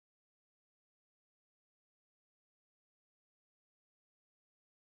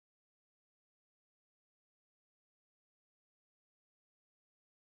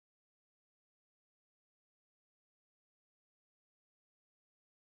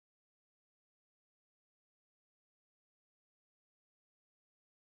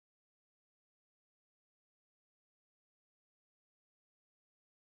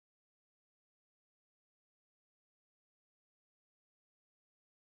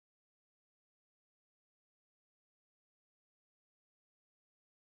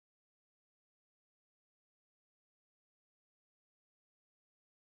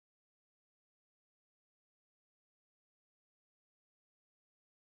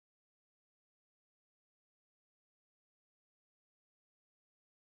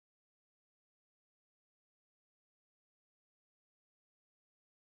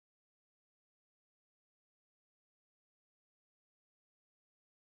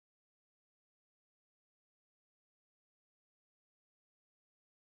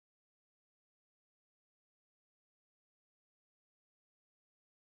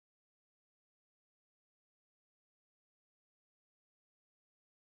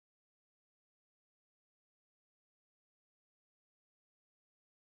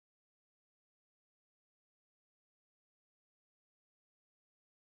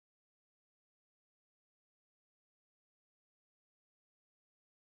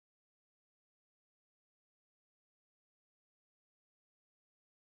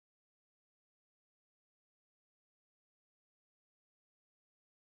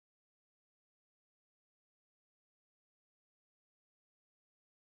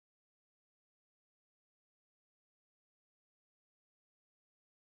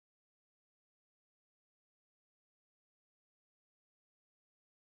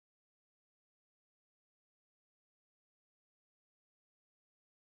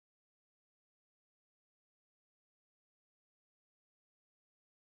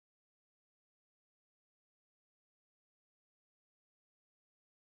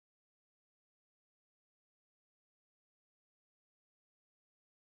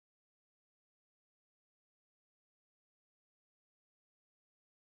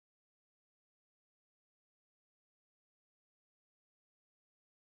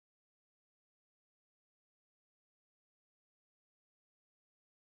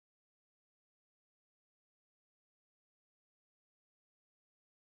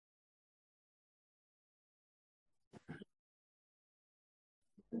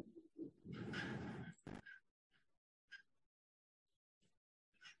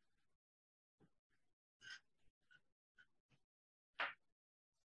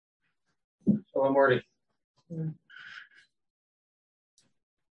Shalom, Morty. How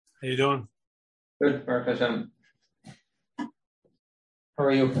you doing? Good, Baruch Hashem. How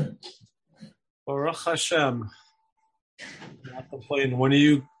are you? Baruch Hashem. Not complaining. When are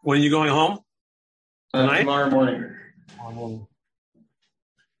you going home? Tonight? Tomorrow morning. Tomorrow morning.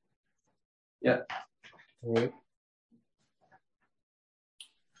 Yeah. All right.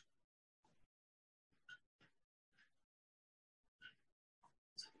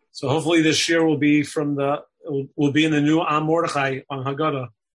 So hopefully this year will be in the new Am Mordechai on Haggadah.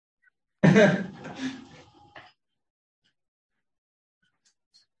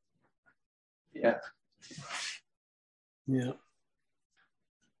 Yeah. Yeah.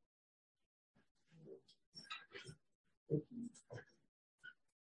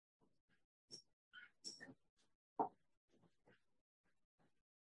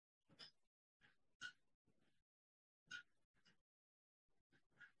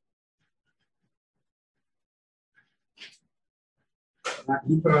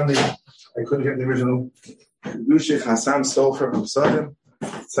 You put on I couldn't get the original. Dushik Hassan Sofer from Southern,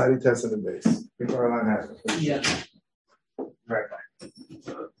 Sadi Tess in the base. People are allowed to have it. Yeah. Right.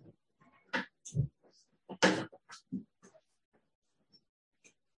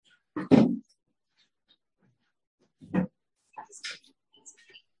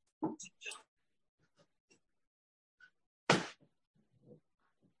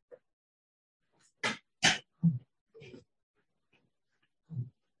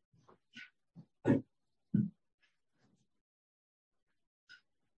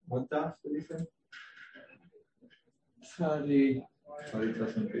 What daf did he say? Sadi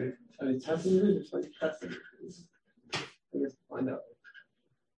Tesson. I guess find out.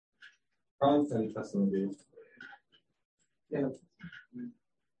 Probably Sadi Tesson. Yeah.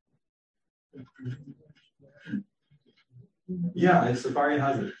 Yeah, Safari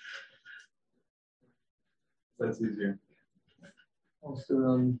has it. That's easier. I'll do it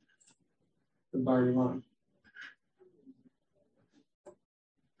on the bar you want.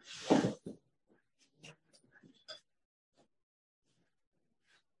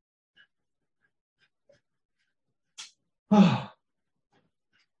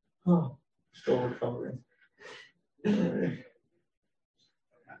 Still recovering. Sorry.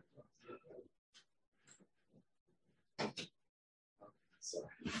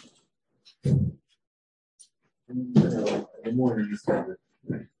 The morning you started.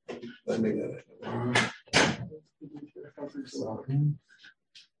 Let me get it.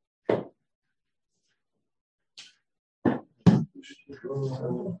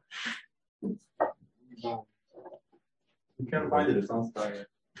 You can't find it, it's on Sky.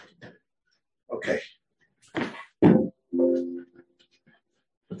 Okay.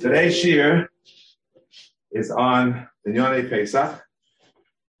 Today's shir is on the Yonei Pesach.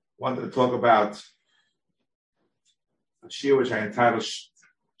 Wanted to talk about a shir which I entitled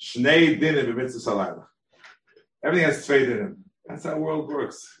Shnei Dinim B'Mitzvah Salayla. Everything has Tvei Dinim. That's how the world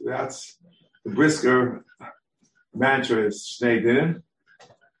works. That's the Brisker mantra is Shnei Dinim.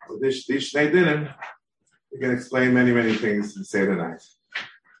 With these Shnei Dinim, we can explain many, many things in Seder night.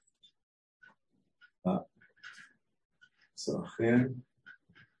 So, Chin,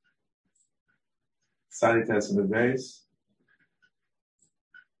 Sadi Tess in the base.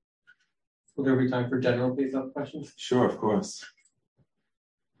 Will there be time for general Pesach questions? Sure, of course.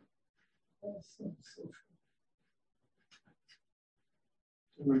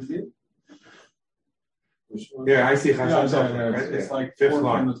 Yeah, I see Chatam Sofer. Right? It's like fifth fourth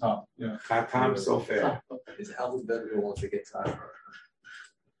line. from the top. Yeah. Chatam Sofer. It's alphabetical once it gets higher.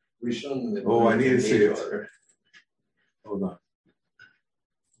 Oh, I need to see it. Hold on.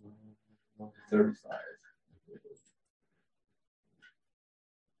 35.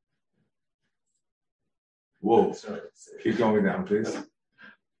 Whoa. Keep going down, please.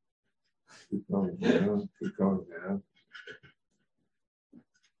 Keep going down. Keep going down.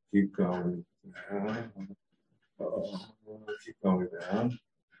 Keep going down. Keep going down.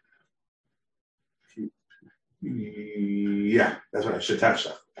 Yeah, that's what I should touch.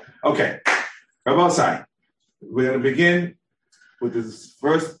 Okay. Rabosai. We're going to begin with this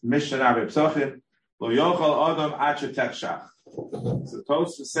first Mishnah of Psachim. Lo yochal adam acher tekshach. So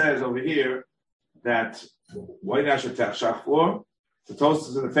Tosfos says over here that why not acher tekshach for? So Tosfos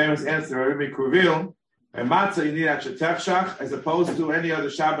is in the famous answer of Rabbi Kruvil, and matzah you need acher tekshach as opposed to any other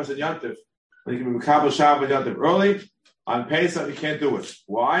Shabbos and Yontif. When you can be Kabbalah Shabbos and Yontif early, on Pesach you can't do it.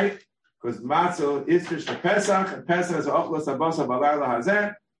 Why? Because matzah is fish for Pesach, and Pesach is ochlos abasa balayla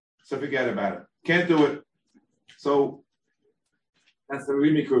hazeh. So forget about it. Can't do it. So that's the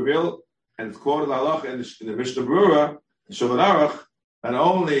Rimi Kurvil, and it's quoted in the Mishnah Berurah, the Shulchan Aruch, not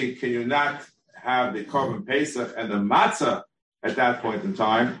only can you not have the Korban Pesach and the matzah at that point in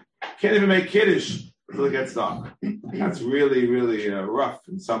time, can't even make Kiddush until it gets dark. That's really, really rough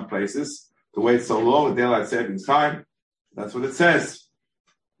in some places to wait so long with daylight savings time. That's what it says,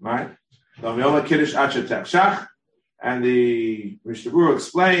 right? And the Mishnah Berurah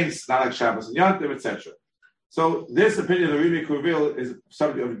explains, not like Shabbos and Yontif, etc. So this opinion of Rebbe Kurvil is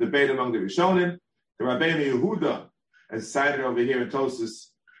subject of debate among the Rishonim. The Rabbeinu Yehuda, as cited over here in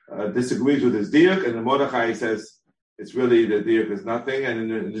Tosas, disagrees with his diuk, and the Mordechai says it's really the diuk is nothing.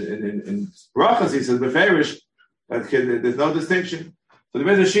 And in Brachas he says beferish that there's no distinction. So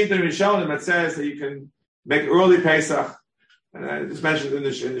there is a sheet in Rishonim that says that you can make early Pesach, and I just mentioned in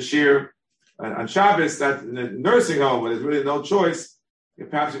the Shir on Shabbos that in the nursing home when there's really no choice,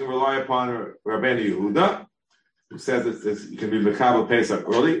 perhaps you can rely upon Rabbeinu Yehuda, who says that you can be Mekabel Pesach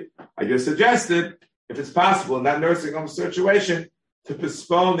early. I just suggested, if it's possible in that nursing home situation, to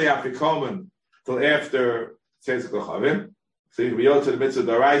postpone the Afikomen till after Tzeitzuk Chavim, so you can be able to the mitzvah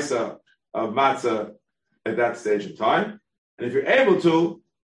daraisa of matzah at that stage of time. And if you're able to,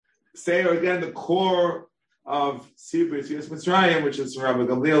 say again the core of Sibur Yetzias Mitzrayim, which is from Rabbi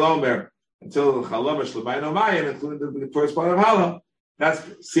Gamliel Omer, until Chalomesh L'Mayno Mayim, including the first part of Hala, that's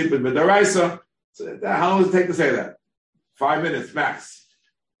Sibur Midaraisa. So how long does it take to say that? 5 minutes max.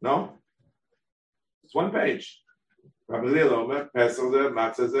 No? It's one page. Rabbi Gamliel Omer, Pesach,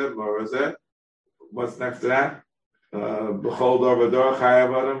 Matzah, Morazeh. What's next to that? B'chol Dor V'Dor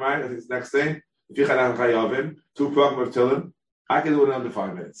Chayav Adam, right? I think it's the next thing. If you have Chayavim, 2 Pragim of Tilim, I can do it in under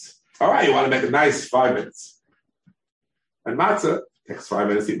 5 minutes. All right, you want to make a nice 5 minutes. And matzah takes 5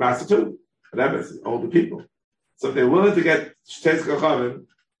 minutes to eat matzah too. Whatever, it's older people. So if they're willing to get Tzeitzuk Chavim,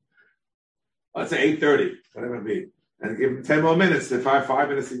 let's say 8:30, whatever it be, and give them 10 more minutes to 5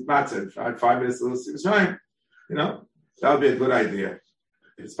 minutes to eat matzah, and 5 minutes to listen to Mitzrayim, that would be a good idea.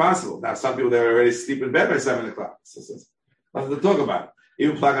 If it's possible. Now, some people, they're already sleep in bed by 7 o'clock. So nothing to talk about.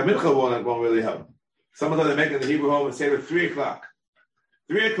 Even Plaga Mincha won't really help. Some of them, they're making the Hebrew home and say at 3 o'clock.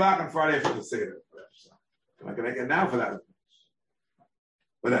 3 o'clock on Friday after the Seder. I'm not going to make it now for that.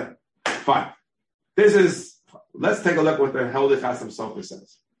 But fine. Let's take a look what the Helder Chasam Sofer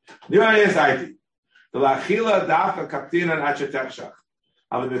says. Nirani is IT. The Lachila Dafa Kaptina and Achetechshach.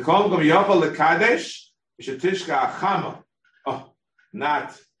 But the Kom Gom Yochel Lekadesh, Mishatishka Achama.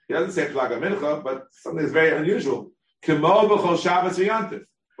 Not, he doesn't say Plaga Mincha, but something that's very unusual. Kimo B'chol Shabbos V'Yontif.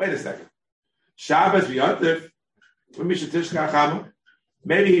 Wait a second. Shabbos V'Yontif, Mishatishka Achama.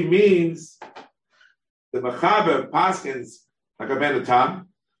 Maybe he means the Mechaber Paskins Hakaben Tam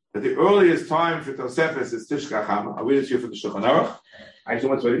that the earliest time for Tosefes is Tishka Chama. I'll read it to you from the Shulchan Aruch. Actually,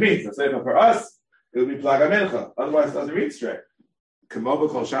 that's what it means. Let's say for us, it would be Plaga Mincha. Otherwise, it doesn't read straight. Kamo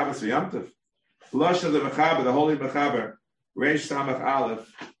B'chol Shabbos V'Yomtiv. Flush of the Mechaber, the Holy Mechaber, Reish Samach Aleph,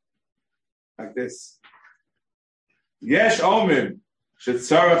 like this. Yesh Omim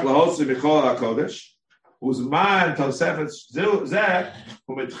Shetzarech Lahotzi Michol HaKodesh. Uzman Tosefes Zeh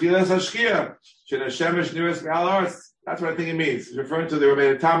Umetchilas Hashkia Shenashemesh Niras Me'al Arz. That's what I think it means. It's referring to the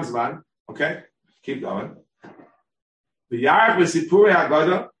Rebbeinu Tam's man. Okay, keep going. V'yarach v'sipurei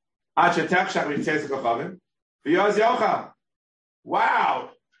Haggadah Ad Shetechshach V'Yitzeitzuk Chavim V'Yoz Yochal.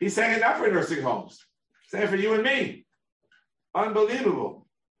 Wow, he's saying it not for nursing homes. He's saying it for you and me. Unbelievable.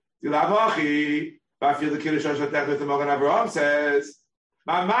 Yilavachi Ba'afil the Kiddush Hashatech with the Mogan Avraham says.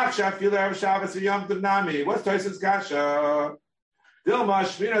 Ma'machsha feel Erev Shabbos v'Yom Tov Nami. What's Tosefos Kasha? Dilma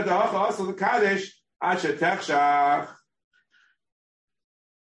Shmina Da'acha also the Kaddish Asher Techshach.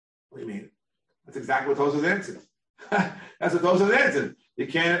 What do you mean? That's exactly what Tosefos answered. That's what Tosefos answered. You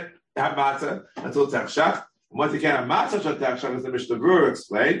can't have matzah until Techshach. And once you can't have matzah until Techshach, as the Mishnah Berurah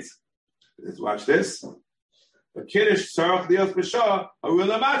explains, let's watch this. The Kiddush Tzarech Lios B'Shah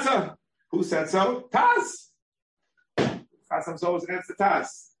Arula Matzah. Who said so? Taz. Chasam Sofer was against the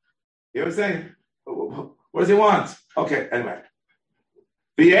Taz. You know what I'm saying? What does he want? Okay, anyway.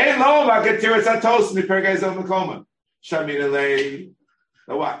 The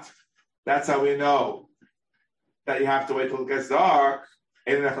what? That's how we know that you have to wait till it gets dark.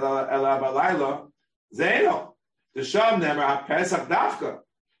 Zeno. The Sham never have Pesach Dafka.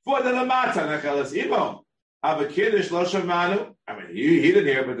 For the Lamata Nechelas Imo. Have a Kiddush Lo Shamanu. I mean, he didn't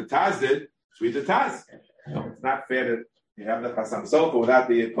hear, but the Taz did. Sweet the Taz. No, it's not fair to you have the Chasam Sofer without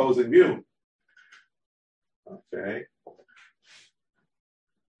the opposing view. Okay.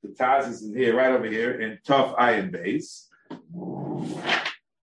 The Taz is in here, right over here, in Tov Ayin Beis.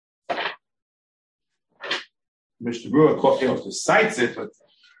 Mishnah Berurah just cites it, but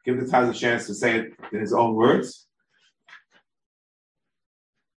give the Taz a chance to say it in his own words.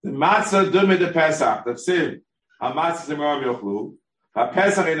 The Matzah Dumei de Pesach, the Ksiv, HaMatzah Zimrav Yochlu,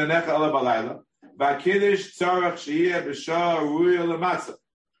 Pesach in anecha ala balayla. Va'kiddush tzarach sheyeh b'shah ruya l'matzah.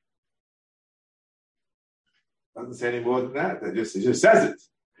 Doesn't say any more than that. It just says it.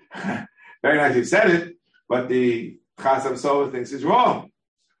 Very nice, he said it, but the Chasam Sofer thinks it's wrong.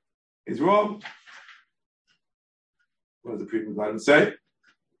 It's wrong. What does the Pri Megadim say?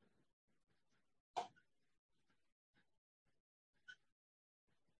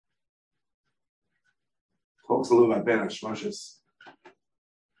 Talks a little about Ben Hashmashas.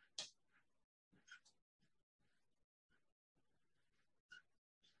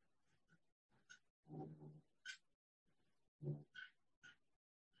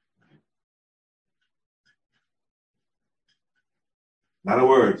 Not a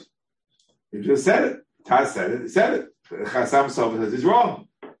word. You just said it. Taz said it. He said it. The Chasam Sofer says it's wrong.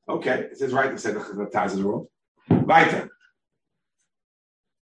 Okay, it says right to say the Taz is wrong. Weiter.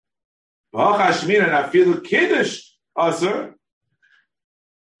 V'hachashmin and afilu kiddush asur.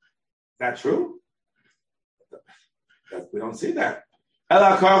 That true? We don't see that.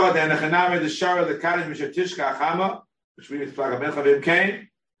 Ela korah de'nechaname d'shara l'kadosh mishatishka achama, which means plagamin chavim came.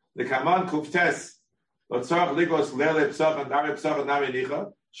 The kaman kuftes l'tzorach ligos lele psach and dami psach and dami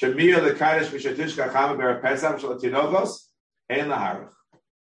nicha shemiyah l'kadosh mishatishka achama ber pesach shel tinogos ein laharach.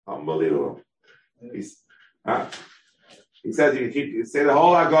 Unbelievable. He says you say the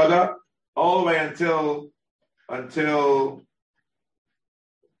whole Haggadah all the way until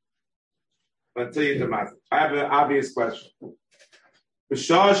you demand. I have an obvious question. How can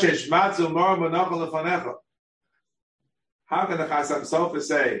the Chasam Sofer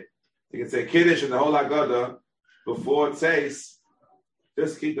say you can say Kiddush in the whole Haggadah before it says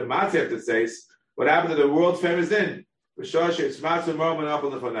just keep the matzah after it says what happened to the world famous din? That's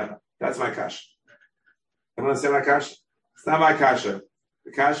my kasha. I'm going to say my kasha. It's not my kasha.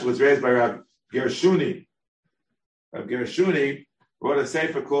 The kasha was raised by Rav Gershuni. Rav Gershuni wrote a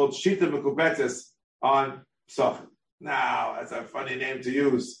sefer called Shita Mekubetzes on Psachim. Now, that's a funny name to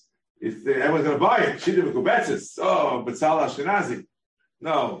use. If everyone's going to buy it, Shita Mekubetzes. Oh, B'tzal Ashkenazi.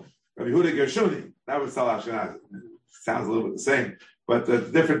 No, Rav Yehuda Gershuni. That was B'tzal Ashkenazi. Sounds a little bit the same. But a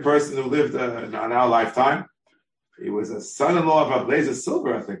different person who lived in our lifetime. He was a son-in-law of Rav Lezer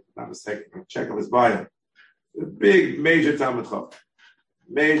Silver, I think, if I'm not mistaken. Check out his bio. A big, major Talmud Chacham.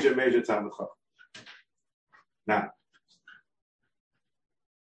 Major Talmud Chacham. Now,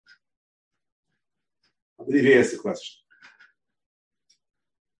 I believe he asked the question.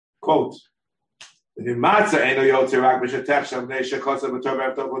 Quote, the matzah eino yoter rak b'shetech shem b'nei shekosa b'tor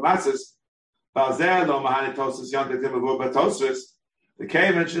b'evtov b'matzahs b'alzeh lo mahani tosus yontetim b'vur b'tosus the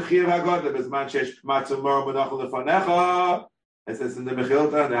kaven shechiv Haggadah b'zman shesh matzah mor b'nochel lefanecha it says in the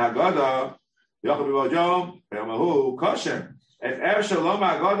Mechilta and the Haggadah yochel b'vodjom b'yomahu kosher if ev shalom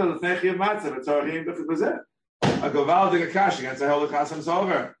Haggadah l'fnei chiv matzah v'tzorachim b'chibuzeh a gavaldig akash against the whole Chasam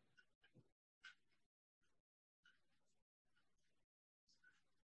Sofer.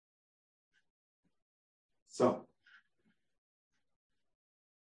 So,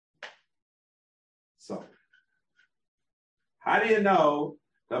 how do you know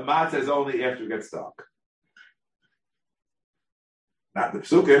the matzah is only after it gets dark? Not the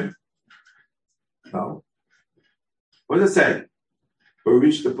psukim. No. What does it say?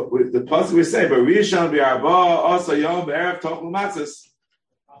 The pasuk we say, "Barishon bi'arba also yom be'erev tochel matzahs."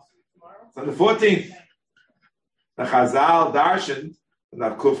 It's on the 14th. The Chazal Darshan, and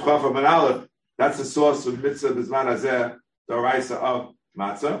the Kuf Chaf and Aleph. That's the source of mitzvah b'zman hazeh, the oraisa of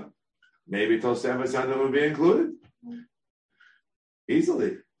matzah. Maybe Tosefah Sunday would be included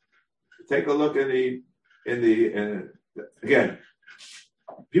easily. Take a look in the again.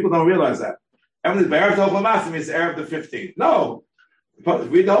 People don't realize that. Everything Erev Tochel Matzah means Erev the 15th. No,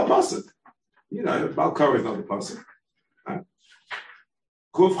 read the whole pasuk. You know, Baal Korah is not the pasuk.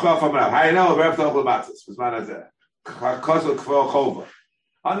 Kuf Chaf Amrav. How you know Erev Tochel Matzah? B'zman hazeh. Kosel Kfor Chova.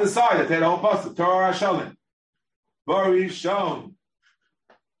 On the side, they take the whole pasuk. Torah Hashalim. Barishon.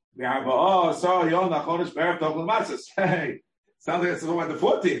 Hey, sounds like it's about the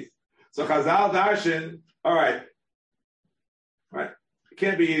 14th. So Chazal Darshan, all right. It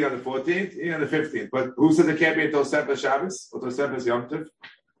can't be eating on the 14th, eating on the 15th. But who says it can't be until Tosefah Shabbos or Tosefah Yom Tov?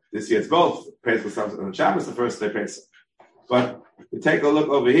 This year it's both. Pesach on Shabbos, the first day Pesach. But we take a look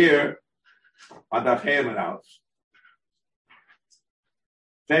over here on Daf Hey and Aleph.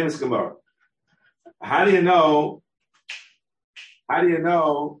 Famous Gemara. How do you know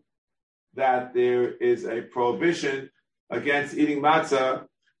that there is a prohibition against eating matzah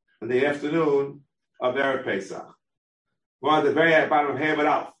in the afternoon of Erev Pesach? We're at the very bottom of Hamad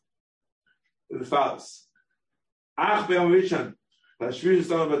Alf. It follows. Ach be'om rishon, l'shvius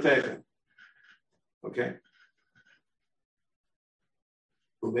don b'teichen. Okay.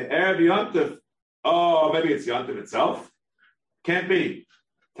 The Erev Yontif, oh, maybe it's Yontif itself. Can't be.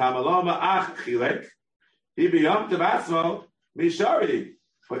 Tamaloma ach chilek. He be Yontif atzmo mishari.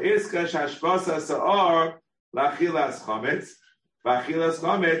 For iska shashposa sa'or lachilas chometz, vachilas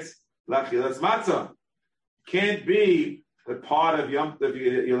chometz lachilas matzah. Can't be the part of Yontif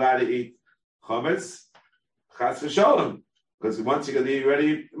you're allowed to eat chometz, chas v'sholem. Because once you're going to eat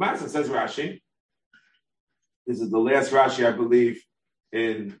already, matzah, says Rashi. This is the last Rashi, I believe,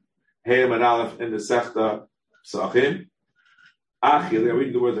 in Hayam and Aleph in the Sechta Psachim. Achilek. I'm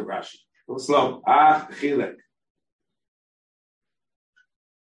reading the words of Rashi. Go slow. Achilek.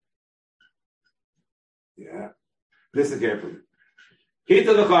 Yeah. Listen carefully.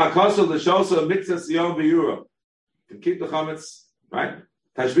 Kita lecha akosel l'shosa mitzvah siyom b'yuro. You can keep the chametz, right?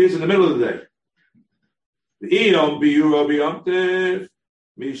 Tashbih in the middle of the day. The iyom b'yuro b'yomtiv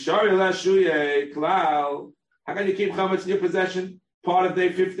mishari lashuye klal. How can you keep chametz in your possession? Part of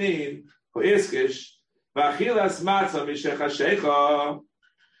day 15 for iskish. V'achilas matzah mishechashecha.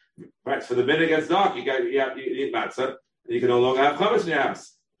 Right, so the minute it gets dark, you eat matzah, and you can no longer have chametz in your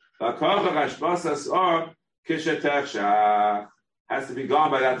house. Has to be gone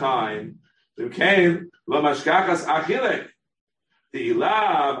by that time. If it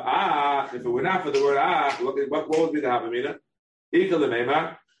were not for the word ach, look at what would be the havamina.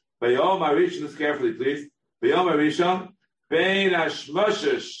 Bayom Arishon, carefully, please. Bayom Arishon, Bein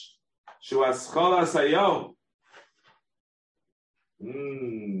Ashmoshish, Shuaschol Asayom.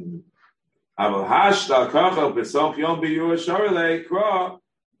 Aval Hashta Kachel Besok Yom Biyur Shorele Kro.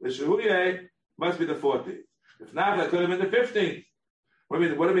 The Shehuye must be the 14th. If not, that could have been the 15th. What do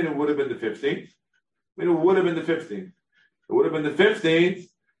you mean it would have been the 15th? I mean, it would have been the 15th. It would have been the 15th.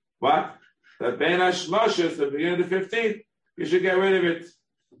 What? The Ben Hashmoshes, the beginning of the 15th, you should get rid of it.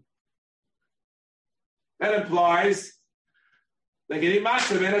 That implies they can eat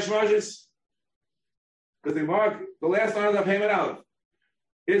matzah, Ben Hashmoshes. Because the last line of the payment out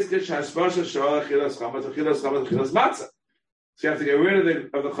is Kish Hashmoshes, Shoal, Chilas, Chametz, Chilas, Chametz, Chilas, Matzah. So you have to get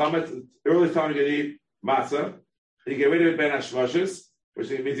rid of the chametz. The earliest time you can eat matzah, you get rid of it ben hashmoshes, which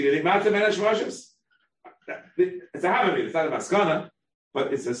means you can eat matzah ben hashmoshes. It's a havamid. It's not a maskana,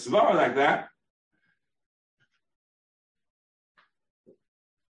 but it's a svara like that.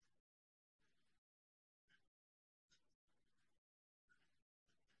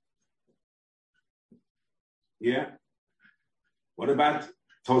 Yeah. What about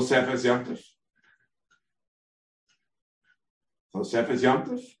Tosefes Yomtiv? Tosefes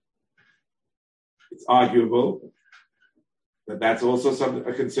Yomtiv? It's arguable that that's also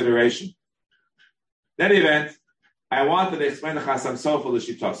a consideration. In any event, I wanted to explain the Chasam Sofer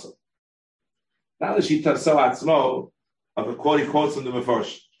l'shitaso. Not the shitaso atzmo of the quote he quotes from the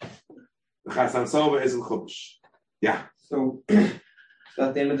Mefarsh. The Chasam Sofer isn't chumash. Yeah. So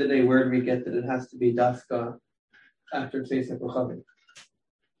at the end of the day, where do we get that it has to be dafka after Tzeis HaKochavim?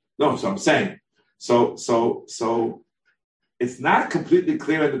 No, so I'm saying, so it's not completely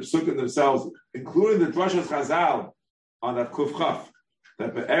clear in the Pesukim themselves, including the Drashos Chazal on that Kuf Chaf,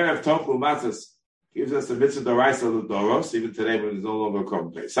 that the Erev Tochlu Matzos gives us the mitzvah d'oraisa of the Doros, even today when it's no longer a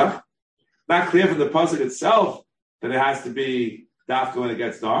Korban Pesach. Not clear from the Pasuk itself that it has to be dafka when it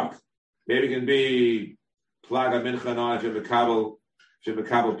gets dark. Maybe it can be Plaga Mincha on if you have a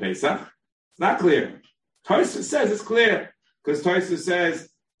Kabul Pesach. It's not clear. Tosfos says it's clear, because Tosfos says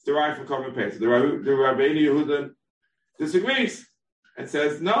it's derived from Korban Pesach. The Rabbeinu Yehuda disagrees and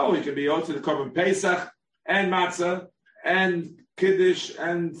says, no, it can be also the Korban Pesach and Matzah and Kiddush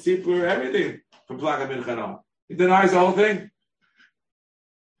and Sipur, everything from Plaga Mincha. He denies the whole thing.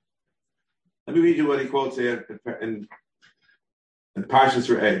 Let me read you what he quotes here in Parshas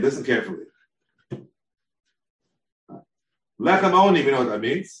Re'eh. Listen carefully. Lechem Oni, we know what that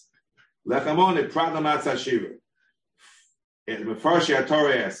means. Lechem Oni, Prat Matzah Shiva. In the first year,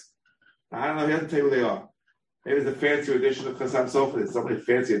 Torah asks, I don't know, he doesn't tell you who they are. Maybe it's a fancy edition of Chasam Sofer. There's so many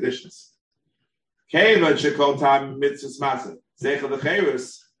fancy editions. Keva shekol tam mitzvahs matzah. Zeichel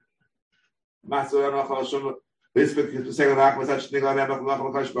lecheirus. Matzah anachal shum. Lispik kispesekel nachmasach nigla nemach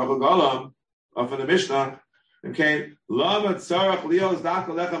nachal chash bachal golam. From the Mishnah. And came lama tzarach lios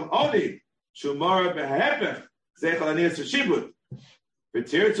dachal lechem oni. Shumara behepech. Zeichel aniyas shibud.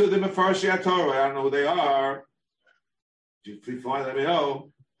 V'tir to the mefarshi Torah. I don't know who they are. If you find, let me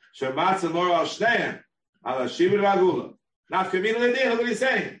know. Shematzah mora al shneim. Ala shibud v'agula. Now, Kamina Ledin, look what he's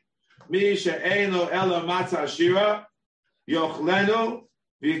saying. Mi she'eino ela matzah ashira, yochlenu,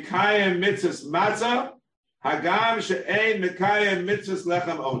 v'yikayim mitzvahs matzah, hagam she'ein mekayim mitzvahs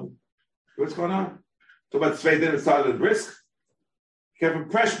lechem oni. What's going on? Talk about Tzvei Din, it started in Brisk. Came from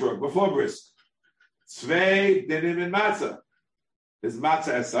Preshburg, before Brisk. Tzvei Dinim in matzah. is matzah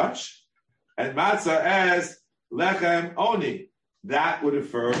as such, and matzah as lechem oni. That would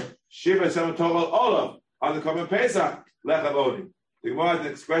refer Shiva Shem Togal Olav on the common Pesach lechem oni. The Gemara has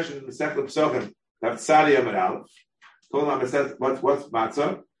an expression in the Second Pesachim that Tzadi Yamid Aleph. Told them, says what's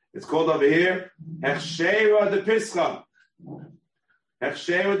matzah? It's called over here Hechsheva de Pischa.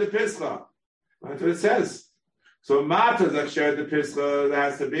 Hechsheva de Pischa. That's what it says. So matzah is Hechsheva de Pischa. There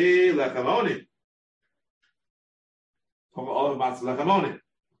has to be lechem oni. All of matzah lechem oni.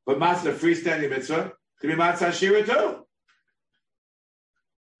 But matzah, the freestanding mitzvah, to be matzah shira too.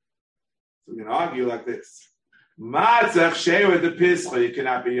 So we can argue like this. Matzah shira the pischa, you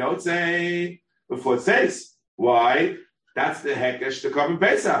cannot be yotzei before it says. Why? That's the hekesh to come in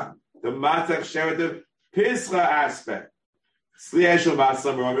Pesach. The matzah shira the pischa aspect. Slieshul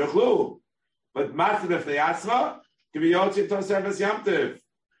matzah merom yechlu. But matzah b'fnei atzma can be yotzei to service yamtiv.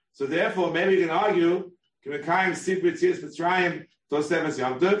 So therefore, maybe you can argue, Kimekayim Siprit Tzis Mitzrayim Tosefes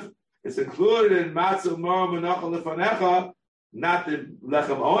Yomtiv. It's included in Matzah Mor Menachal Lefanecha, not the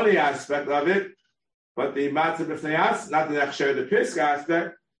Lechem Oni aspect of it, but the Matzah B'fnei Atzma, not the Nechsher the Pisk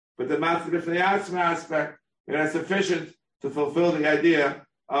aspect, but the Matzah B'fnei Atzma aspect. And that's sufficient to fulfill the idea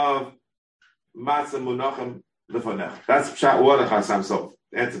of Matzah Menachal Lefanecha. That's Pshat 1 of Chasam Sofer.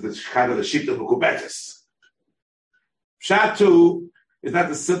 The answer to the Shechad of the Shita Mekubetes. Pshat 2 is not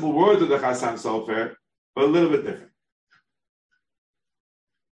the simple words of the Chasam Sofer, but a little bit different.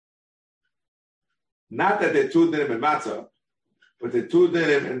 Not that they're two dinim in matzah, but they're two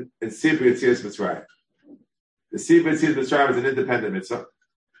dinim in Sipur Yetzias Mitzrayim. The Sipur Yetzias Mitzrayim is an independent mitzvah,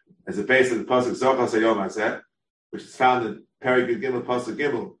 as a base of the pasuk Zochar Sayom Hazeh, which is found in Perek Gimel pasuk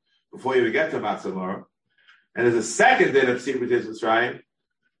Gimel before you even get to Matzah Mor. And there's a second din of Sipur Yetzias Mitzrayim,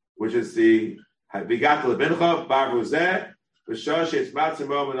 which is the Vigat Lebincha Bar Ruzeh V'Shor Sheitz Matzah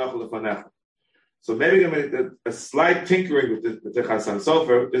Mor Menachal Lefanecha. So maybe I'm going to make a slight tinkering with the Chasam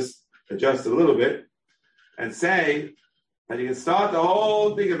Sofer, just adjust it a little bit, and say that you can start the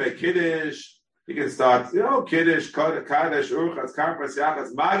whole thing of a Kiddush. You can start, Kiddush, Kaddish, Urchas, Karpas,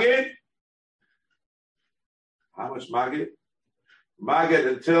 Yachas, Magid. How much Magid? Magid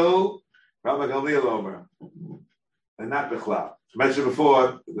until Rabbi Gamliel Omer, and not Bechla. I mentioned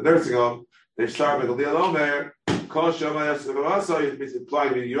before, the nursing home, they start with Gamliel Omer, Kol Shema Yosef Avasa, you're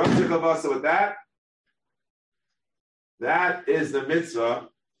implying you don't take Avasa with that. That is the mitzvah,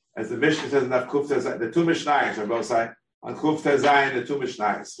 as the Mishnah says in the Kuf Tezayin, the two Mishnayos are both sides, on Kuf Tezayin, the two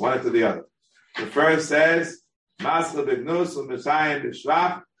Mishnayos, one after the other. The first says, Masla B'gnus, L'Mishayim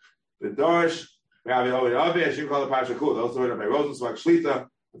B'Shvach, B'Dorsh, Rabbi Ovid Ovi, as you call the Parsha Kul, also heard by Rosenswag Shlita,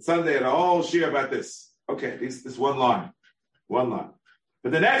 on Sunday, and a whole shir about this. Okay, this one line. But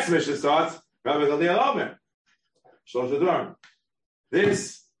the next Mishnah starts, Rabbi Gamliel Omer, Shlosh Adorm.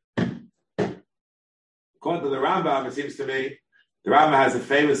 This, according to the Rambam, it seems to me, the Rambam has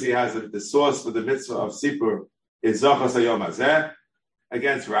the source for the mitzvah of Sipur is Zochar Sayom Hazeh,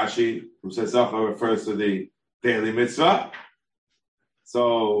 against Rashi, who says Zochar refers to the daily mitzvah.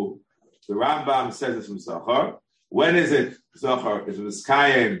 So the Rambam says it's from Zochar. When is it Zochar? Is it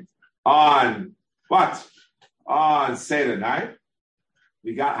Miskayim on what? On Seder night.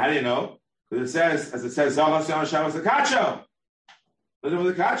 How do you know? Because it says, as it says, Zochar Sayom Shabbos Akacho. Listen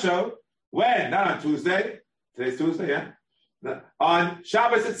with the Kacho. When? Not on Tuesday. Today's Tuesday, yeah? On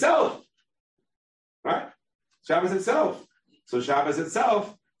Shabbos itself. Right? Shabbos itself. So Shabbos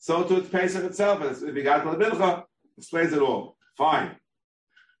itself, so to its Pesach itself, and if you got the Mincha, explains it all. Fine.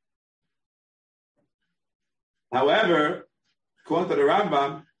 However, according to the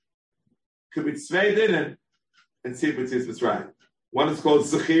Rambam, could be Tzvei Dinim in Sipur Yetzias Mitzrayim. One is called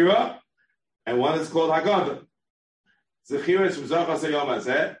Zechira, and one is called Haggadah. Zechira is from Zochar Sayom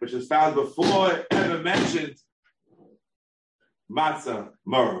Hazeh, which is found before it ever mentioned Matzah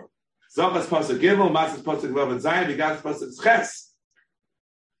Mor. Zochar's pasuk Gimel, Matzah's pasuk Vav and Zayin, Vigat's pasuk Ches.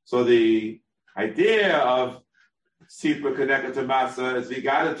 So the idea of Sipur connected to Matzah is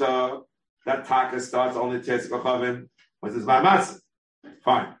Vigatata, that Taka starts only Tes Kochavim, which is by Matzah.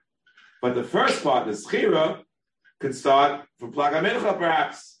 Fine. But the first part, the Zechira, could start from Plag HaMincha,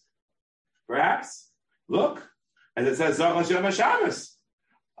 perhaps. Perhaps. Look. As it says, Zochar Shem HaShabbos.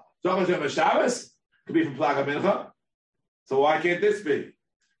 Zochar Shem HaShabbos could be from Plag HaMincha. So why can't this be?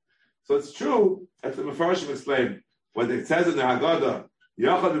 So it's true, as the Mefarshim explained, when it says in the Haggadah,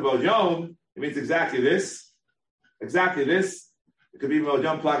 Yochad B'Bod Yom, it means exactly this. Exactly this. It could be B'Bod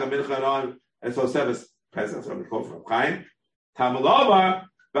Yom, Plag HaMincha, and on, and so Seves Pesach, that's what we call from Chaim. Talmud Omar,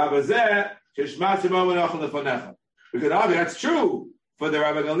 B'Abazeh, Sheshmat Shemom V'Nochel Lefanecha. We could argue that's true for the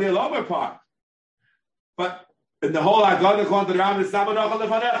Rabbi Gamliel Omer part. But in the whole Haggadah, according to the Rambam, it's not V'Nochel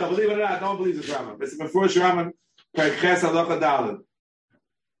Lefanecha. Believe it or not, no one believes it's Rambam. It's the first Rambam, Perek Ches Halacha Daled.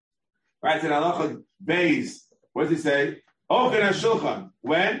 Right, in halacha beis, what does he say? Open a shulchan.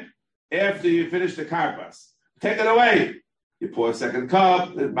 When? After you finish the karpas. Take it away. You pour a second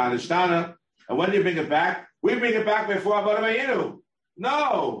cup, the manishtana, and when do you bring it back? We bring it back before Avodah Mayinu.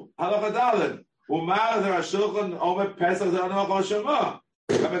 No. Halacha daled. Umar der shulchan over Pesach der anoch shema.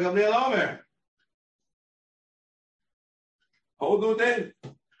 Rabbi Gamliel Omer. Hold new thing.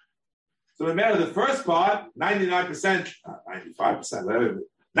 So remember the first part, 99%, 95%, whatever,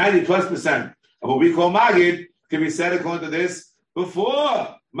 90+% of what we call Magid can be said according to this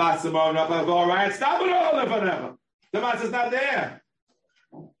before Matzah Nachal go right. Stop it all forever. The matzah is not there.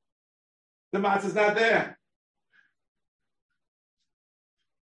 The matzah is not there.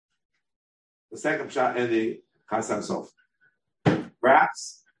 The second shot in the Chasam Sof.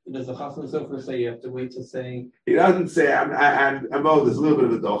 Perhaps. Does the Chasam Sofer say you have to wait to say? He doesn't say, I'm there's a little bit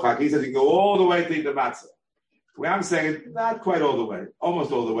of a dochak. He says you go all the way to eat the matzah. The way I'm saying it, not quite all the way,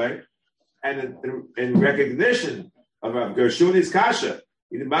 almost all the way. And in recognition of Gershuni's kasha,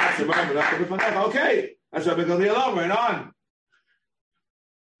 eat the matzah, okay, that's Rabbi Gamliel Omer, and on.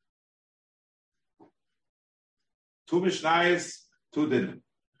 Two Mishnayos, two dinner.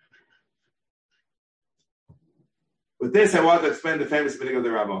 With this, I want to explain the famous meaning of the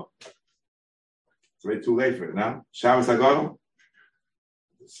Rambam. It's way too late for it now. Shabbos Hagadol?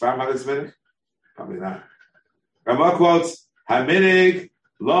 Sfar Magas Minig? Probably not. Rambam quotes, Haminig,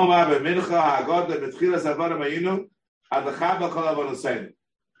 Loma, B'mincha, Hagadol, B'tchilas Avodah Mayinu, Adachab B'chol Avodah Seinu.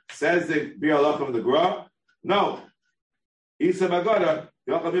 Says the Bi'alach of the Gra, no. Isa Bagoda,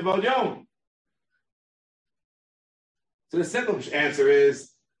 Yochel B'bod Yom. So the simple answer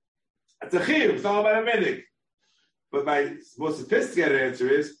is, it's a chiyuv, it's not about a minig. But my more sophisticated answer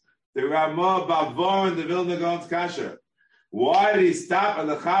is the Ramah Bavor in the Vilna Gaon's Kasha. Why did he stop at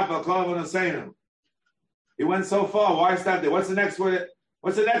the Chab B'Kol V'Noseinu? He went so far. Why stop there? What's the next word?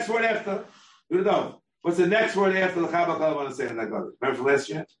 What's the next word after? You know. What's the next word after the Chab B'Kol V'Noseinu? Remember from last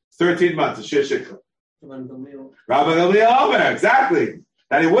year? 13 months. It's Shir Shikha. Rabbi Gamliel Omer. Exactly.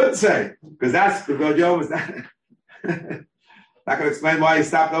 That he wouldn't say because that's because Joe was not. Not going to explain why he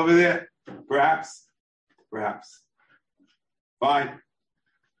stopped over there. Perhaps. Fine.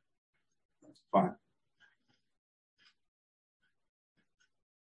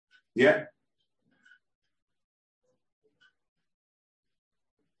 Yeah.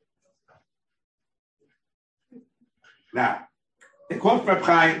 Now, in quote from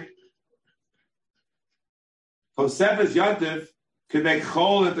Chaim, Tosefes Yontif can make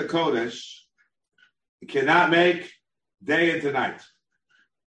chol into Kodesh. It cannot make day into night.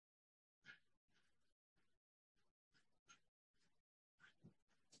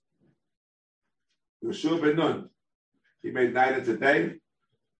 Yeshua ben Nun, he made night into day.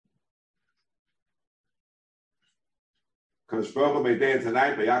 Kodesh Baruch Hu made day into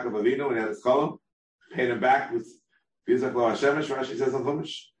night by Yaakov Avinu when he had his column. Paid him back with Yizak Lo Hashemesh, Rashi says on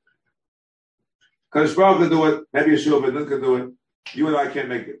Chumash. Kodesh Baruch Hu can do it. Maybe Yeshua ben Nun can do it. You and I can't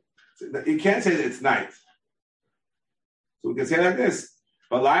make it. You can't say that it's night. So we can say like this.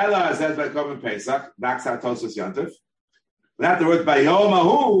 Balayla says by Korban Pesach, knocks out Tosfos Yontif. Not the word Bayom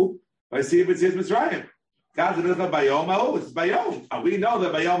Ahu, by Siyum B'Tzias Mitzrayim. God's the middle of Bayom Ahu, it's Bayom. We know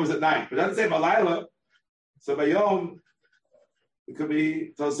that Bayom is at night, but it doesn't say Balayla. So Bayom, it could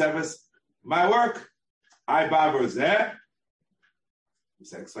be Tosefes, my work. I Bavar is there. We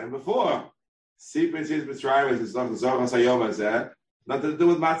explained before. Siyum B'Tzias Mitzrayim is the Zohar Sayom is there. Nothing to do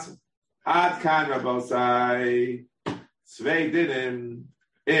with Matzah. Ad Kan Rabosai. Svei dinim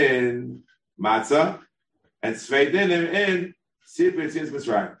in matzah and svei dinim in siyum b'tzias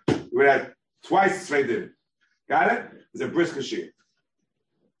Mitzrayim. We had twice svei dinim. Got it? It's a brisker shiur.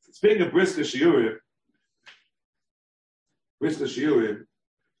 Speaking of brisker shiurim,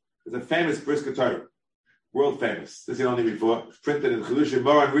 there's a famous brisker Torah, world famous. This you don't need before. It's printed in Chidushei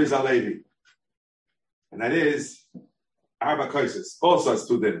Moran Riz Halevi, and that is Arba Kosos. Also, it's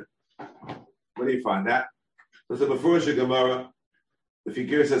two dinim. Where do you find that? So before Gemara, the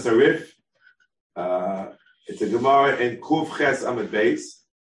figure says a rif. It's a Gemara in Kuf Ches Amud Beis.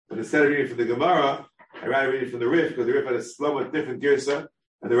 But instead of reading from the Gemara, I rather read it from the rif because the rif had a slow with different girsa,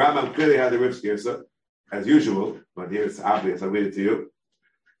 and the Rambam clearly had the rif's girsa, as usual. But here it's obvious. I'll read it to you.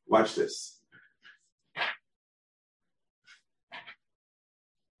 Watch this.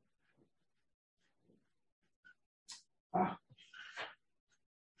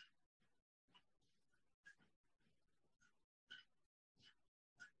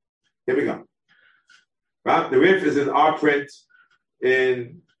 Here we go. Right? The rif is in our print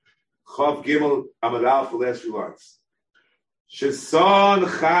in Chav Gimel Amud Aleph, the last few lines.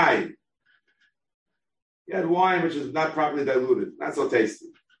 Sheson Chai. He had wine which is not properly diluted, not so tasty.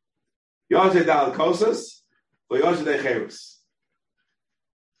 Yotze Dal Kosas, or Yotze De Cherus.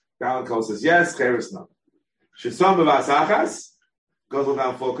 Dal Kosas, yes, Cherus, no. Shesom B'Vasachas, goes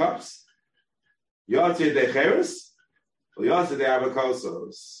down 4 cups. Yotze De Cherus, or Yotze De Arba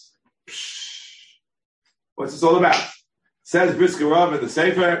Kosas. What's this all about? Says Brisker Rav in the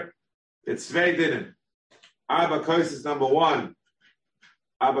Sefer, it's Svei Dinim. Arba Kosas number 1.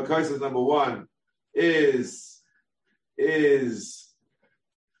 Arba Kosas number 1 is a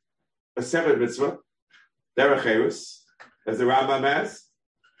separate mitzvah. Derech Cherus, as the Rambam has.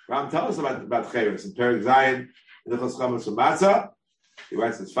 Rambam tells us about Cherus in Perek Zayin in the Chos Chametz from Matzah. He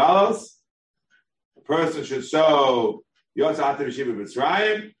writes as follows: a person should show Yotze Atem Yeshiva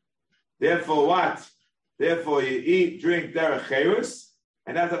B'Mitzrayim. Therefore, what? Therefore, you eat, drink Derech Cherus,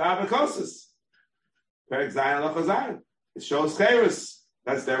 and that's an Arba Kosas. Perek Zayin Halacha Zayin. It shows Cherus.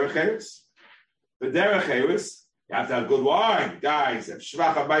 That's Derech Cherus. The Derech Cherus, you have to have good wine, guys. If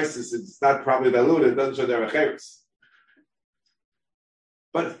Shvach HaMaisis, it's not properly diluted, it doesn't show Derech Cherus.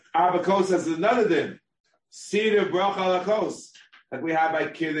 But Arba Kosas is another din. Seder Bracha Lakos. Like we have by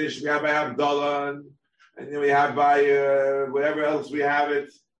Kiddush, we have by Havdalah, and then we have by whatever else we have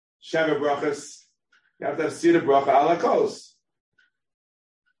it, Sheva Brachas. You have to have Seder Bracha Alakos.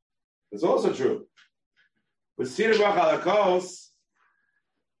 That's also true. With Seder Bracha Alakos,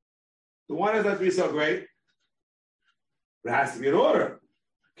 the one is not to be so great, but it has to be in order.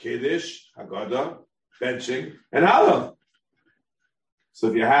 Kiddush, Haggadah, benching, and Halav. So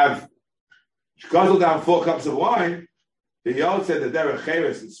if you have guzzle down 4 cups of wine, the Yotze, the Derech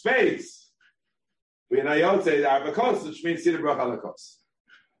Cherus, in spades. We know Yotze, the Arba Kosas, which means Seder Bracha Alakos.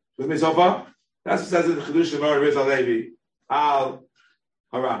 With me so far? That's what says in the Chedush Gemara Riz Alevi Al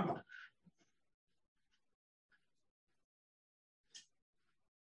Harambam.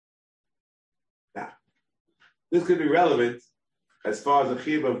 Now, this could be relevant as far as the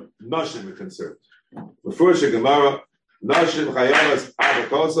Chiyuv of Noshim is concerned. Before Gemara, Noshim Chayavas Arba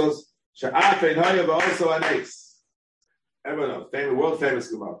Kosas She'afein Hayava also Anes. Everyone knows, famous, world famous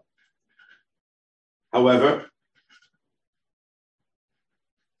Gemara. However,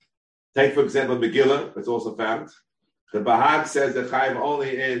 take for example Megillah, it's also found. The Bahag says that Chayiv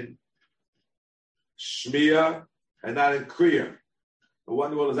only in Shmiya and not in Kriya. But what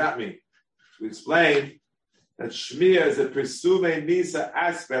in the world does that mean? We explain that Shmiya is a Presume Nisa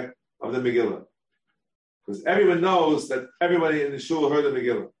aspect of the Megillah. Because everyone knows that everybody in the shul heard the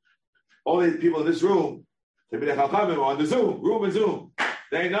Megillah. Only the people in this room, Talmidei Chachamim, are on the Zoom,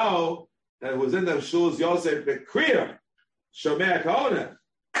 they know that it was in the shul's Yosef Bekriya, Shomer Kaona.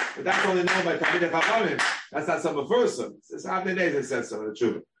 But that's only known by Talmidei Chachamim. That's not some person. It's Avnei Nezer says so in the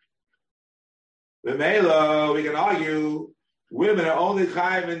Tshuva. B'meila, we can argue women are only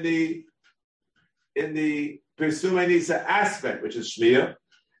chayiv in the Persumei Nisa aspect, which is Shmiya,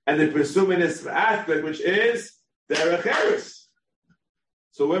 and the Persumei Nisa aspect, which is Derech Cherus.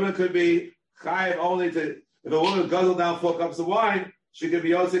 So women could be chayiv only to, if a woman guzzled down 4 cups of wine, she could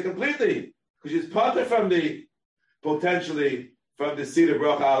be yotze completely, because she's parted from the, potentially, from the Seder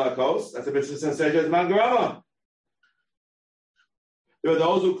Bracha Alakos. That's a mitzvah sensation as Mangarama. There are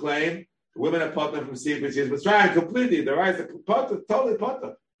those who claim women are partner from Seder Mitzrayim completely. The rights are totally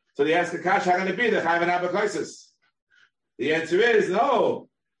partner. So they ask the Kash, how can it be? They're Chayiv and Abakaisis. The answer is no.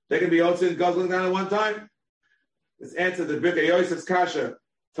 They can be yotze and guzzling down at one time. This answer the Birkei Yosef's Kasha,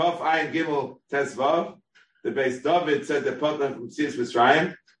 Tov Ayin Gimel Tesvav. The base David said the partner from Seder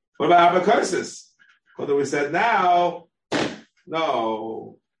Mitzrayim. What about Abakaisis? Whether we said now,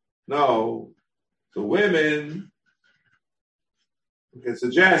 no. The women, we can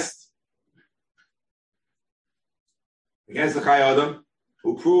suggest against the Chai Adam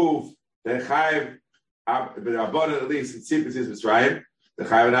who prove that Chayiv, the Rabbanan at least in Tzipis Mitzrayim, the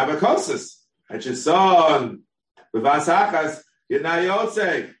Chayiv and Abakosas, and your son, B'vasachas, you're not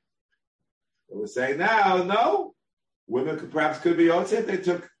Yotzei. We're saying now, no, women could be Yotzei if they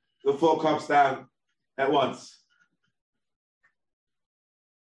took the 4 cups down at once.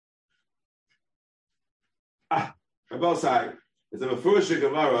 On both sides, it's a Mefurish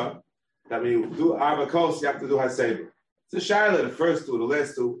Gemara that when you do Arba Kos, you have to do Haseber. It's a Shaila, the first 2, the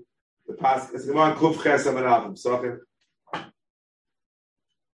last 2, the past. It's Gemara Kuf Chesam and Avim. Sochim.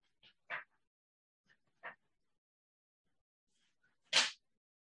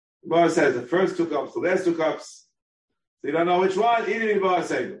 Gemara says the first 2 cups, the last 2 cups. So you don't know which one. Either you buy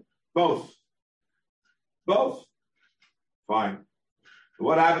Haseber. Both. Fine.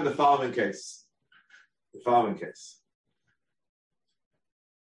 What happened in the following case?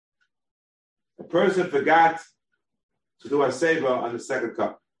 A person forgot to do a seva on the second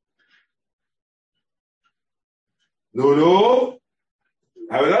cup. No.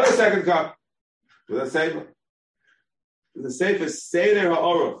 have another second cup with a sefer. The sefer Seder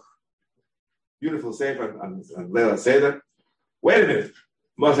HaOruch. Beautiful sefer on Leila Seder. Wait a minute.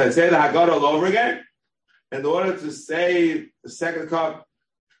 Must I say the Haggadah all over again? In order to say the second cup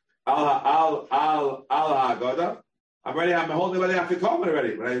al Haggadah, I'm holding by the Afikoman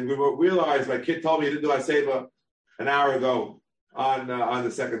already. When I realized my kid told me he didn't do a sefer an hour ago on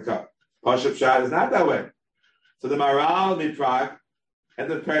the second cup. Pashup Shad is not that way. So the Maral Miprag and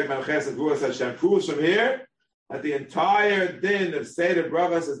the Perek Memches and Gurus Hashem proves from here that the entire din of Seder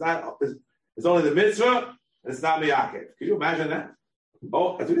Bravas is only the mitzvah and it's not miyakev. Can you imagine that?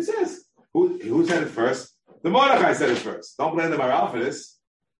 Oh, that's what he says. Who said it first? The Mordechai said it first. Don't blame the Maral for this.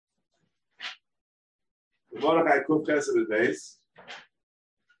 The Mordechai Kuf Chesed with base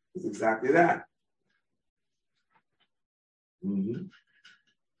is exactly that. Mm-hmm.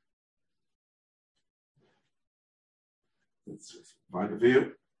 Let's find a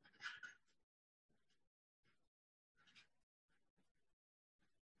view.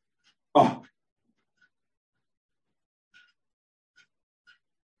 Oh.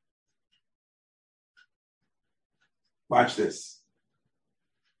 Watch this.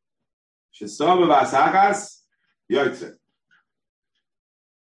 Shesom v'asagas yotze.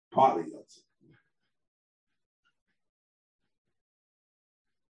 Partly yotze.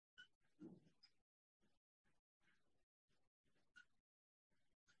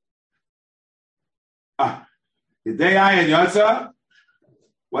 Yidei and yotze.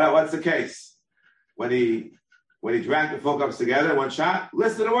 Well, what's the case? When he drank the full cups together, one shot.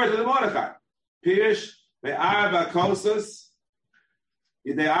 Listen to the words of the Mordechai. Pirish me'arba kosus.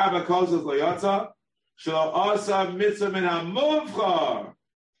 Yidei arba kosus lo yotze. Shelo asa mitzvah min hamuvchar.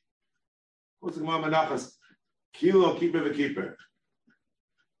 What's the Gemara Menachos? Kilo keeper v'keeper.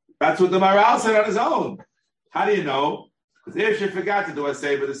 That's what the Maral said on his own. How do you know? Because if you forgot to do a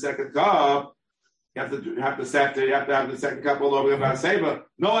save with the second cup, you have to have the sector. You have to have the second cup all over about save.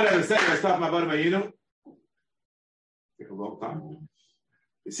 No one ever said I stopped my bottom of Yinu. Take a long time.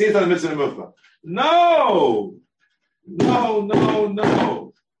 You see it on the mitzvah mufla. No.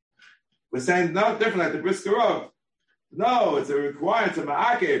 We're saying no different like the Briskerov. No, it's a requirement to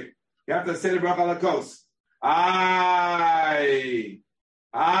ma'akev. You have to say the bracha ala kos.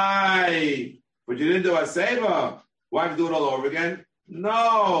 But you didn't do a seva. Why have to do it all over again?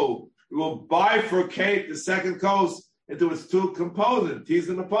 No. We will bifurcate the second coast into its two components, tease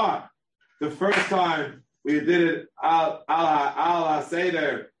them apart. The first time we did it al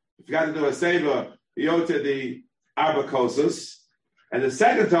seder, you forgot to do a seva, you to the arbacosus. And the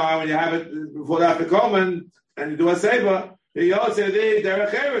second time when you have it before the afikoman and you do a seva, you to the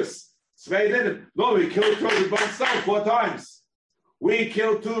derecheres. No, we killed two birds with one stone 4 times. We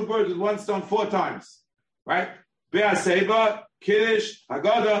killed 2 birds with 1 stone 4 times. Right? Be'ah seva, Kiddush,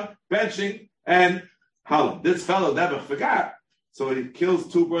 Haggadah, benching, and Halom. This fellow never forgot. So he kills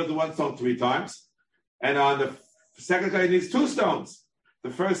 2 birds with 1 stone 3 times. And on the second time, he needs 2 stones.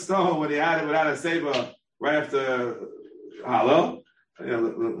 The first stone, when he had it without a seva, right after Halom,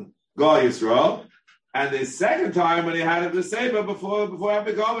 Gal Yisrael. And the second time, when he had it with seva before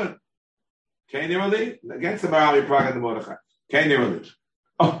Abikomen. Kainirali, against the Marami Prague and the Mordechai. Kainirali.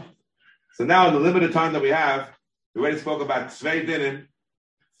 Oh. So now, in the limited time that we have, we already spoke about Tzvei Dinim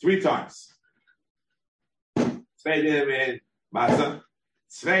 3 times. Tzvei Dinim in Matzah,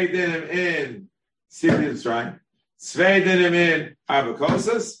 Tzvei Dinim in Sibir Mitzrayim, Tzvei Dinim in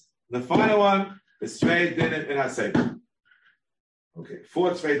Arbacosus. The final one is Tzvei Dinim in Haseba. Okay,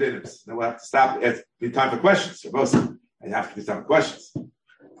 4 Tzvei Dinims. Then we'll have to stop. It's time for questions. I have to be time for questions.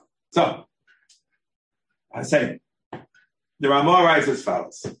 So, I say, the Ramah writes as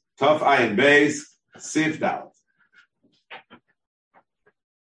follows: Tov Ayin Beis Siv Dalet.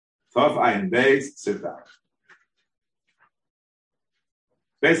 Tov Ayin Beis Siv Dalet.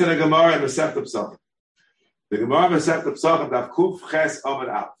 Based on the Gemara and Masechet Pesachim. The Gemara and Masechet Pesachim Daf Kuf Ches Amud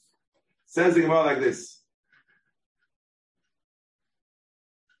Aleph. Says the Gemara like this: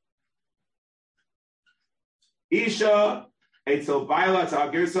 Isha etzel baila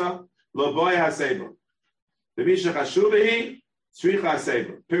tzal girsa lo boy haseba. The Misha Chashuvahi tzricha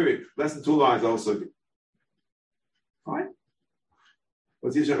haseba. Period. Less than 2 lines also. Fine.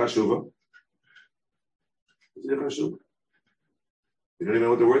 What's Isha Chashuva? Isha Chashuva? You don't even know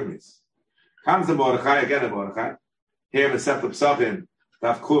what the word means. Comes the Mordechai, again the Mordechai. Here in the Masechet Pesachim,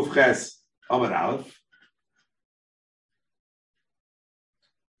 Daf Kuf Ches Amud Aleph.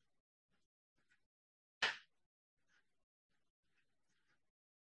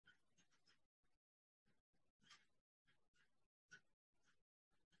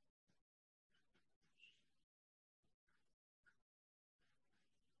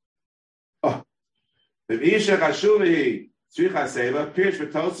 Watch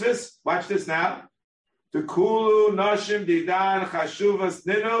this now. To kulu nashim didan chashuvas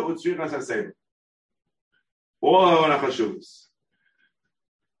ninu utzrichas haseva. All are on chashuvas.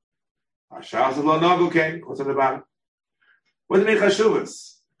 Hashas lo nagu came. What's on the bottom? What do you mean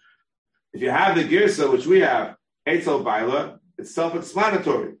chashuvas? If you have the girsa, which we have, Eitzel Baila, it's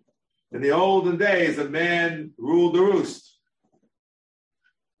self-explanatory. In the olden days, a man ruled the roost.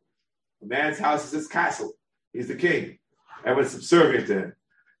 A man's house is his castle. He's the king. Everyone's subservient to him.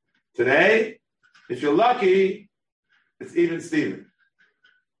 Today, if you're lucky, it's even Steven.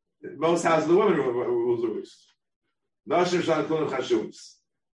 In most houses, the woman rules the roost.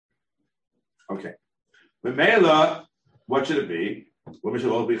 Okay. Memela, what should it be? Women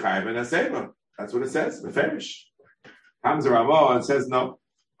should all be chayav and aseva. That's what it says. Meferish. Comes a Ramah and says no.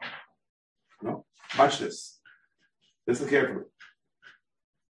 No. Watch this. Listen carefully.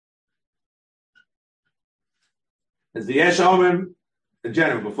 It's the Yesh Omen in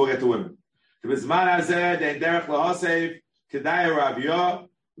general, before we get to women. The Bizman Hazeh, the Derech Lahasev, Kedaya Rabiyah,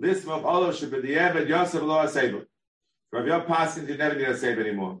 Lismach Olav Shebediyeved Yosef Lo Haseba. Rabiyah passing you never need a save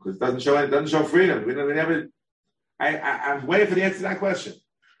anymore because it doesn't show freedom. We never. I'm waiting for the answer to that question.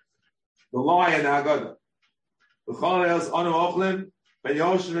 The lie in the Haggadah.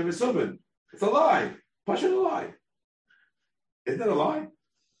 It's a lie. Pasha a lie. Isn't it a lie?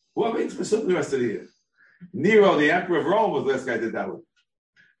 What means Mesubin the rest of the year? Nero, the emperor of Rome, was the last guy that did that one.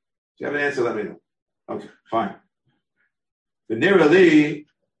 If you have an answer, let me know. Okay, fine. The Nero Lee,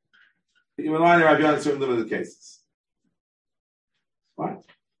 you rely on Rabbi Yochanan in certain limited cases. Fine.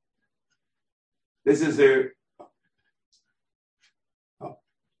 This is the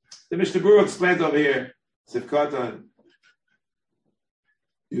Mishnah Berurah explains over here, Sifkatan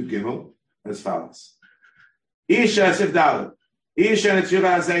Yud Gimel, as follows. Isha Sifdalet, Isha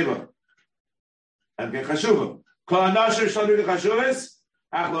Netzira Haseva, and Gen Chashuva. Kol Anashim Shalom Yud Chashuvis,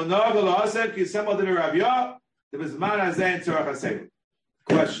 Ach Lo Nog Lo Haseb, Ki Semol Din Rabiyah, the Bizman Hazeh and Tzorach Haseva.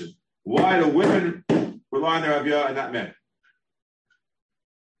 Question: why do women rely on the Rabiyah and not men?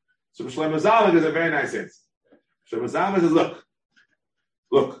 So Shlomo Zalman gives a very nice answer. Shlomo Zalman says,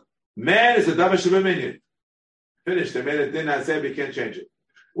 look, man is a davar shebeminyan. Finished. They made it din haseb, you can't change it.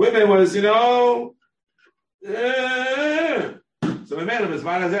 Women was, so the man of his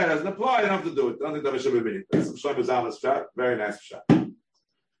man haseh doesn't apply, you don't have to do it. Don't think davar shebeminyan. That's some Shlomo Zalman's shot. Very nice shot. We're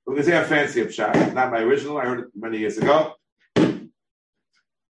going to say a fancy shot. Not my original. I heard it many years ago. Two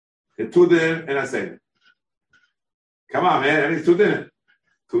dinim and haseb. Come on, man. Everything's two dinim.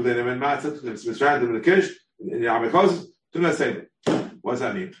 Two dinim and matzah, two dinim Mitzrayim, two dinim kish, in the Amikos, two dinim haseb. What does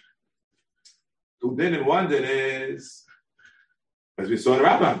that mean? Two din and one din is, as we saw in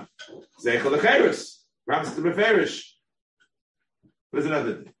Rambam, Zeichel Lecheres, Rambam to Beferish. What's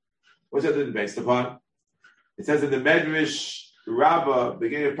another din? What's that din based upon? It says in the Medrash Rabbah,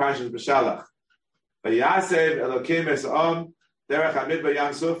 beginning of Parashat B'Shalach, Vayasev Elokim Es'om Derech Hamid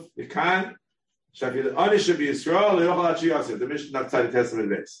B'Yamsuf Yikan Shafil Onish B'Yisrael Le'ochal Achi Yosef. The Mishnah outside the Testament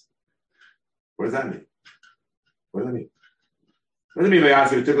base. What does that mean? What does that mean? What does it mean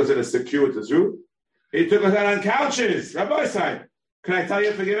Vayasev? He took us in a circuitous route. He took us out on couches. Rabbi side. Can I tell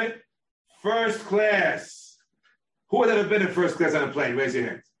you, forgive it? First class. Who has ever been in first class on a plane? Raise your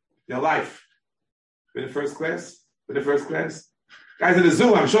hand. Your life. Been in first class? Been in first class? Guys in the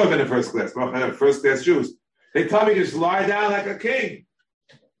zoo, I'm sure have been in first class. First class Jews. They tell me you just lie down like a king.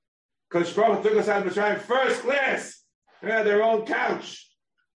 Because Shprach took us out of Mitzrayim first class. They had their own couch.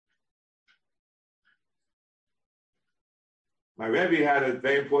 My Rebbe had a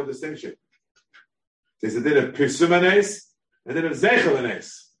very important distinction. There's a din of Pirsumanes and then of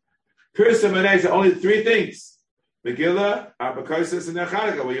Zeichelanes. Pirsumanes are only three things. Megillah, Abakosis, and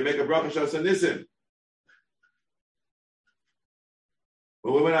Chanukah, where you make a bracha shos and nisim.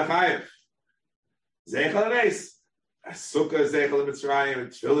 But women are chayiv. Zeichelanes. A sukkah is Zeichel Mitzrayim,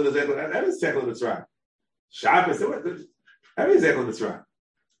 and Tefillin is Zeichel. That is Zeichel Mitzrayim. Shabbos, every Zeichel Mitzrayim.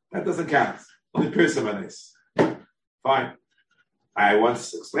 That doesn't count. Only Pirsumanes. Fine. I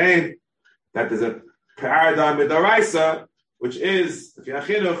once explained that there's a paradigm with Daraisa, which is, if you're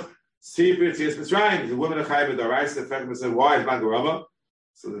chinuch, Sipir Tzias Mitzrayim, the women are chayiv with Daraisa. The fact said, why is Bangarama?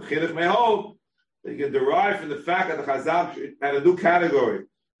 So the chinuch may hold that you can derive from the fact that the Chazal had a new category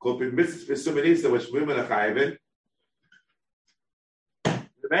called Mitzvah Pesumanisa, which women are chayiv in.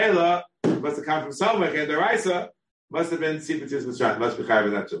 The Mela must have come from somewhere, and Daraisa must have been Sipir Tzias Mitzrayim, must be chayiv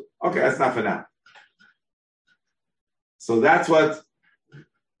in that too. Okay, that's not for now. So that's what.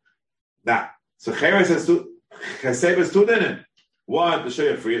 Now, so Cheres has two. Chesed has two dinim. One, to show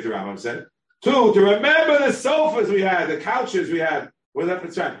you free, as the Rambam said. Two, to remember the sofas we had, the couches we had with that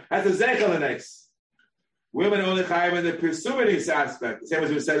Mitzrayim. That's a Zeichel Anes. women only chayiv in the pursuing aspect. The same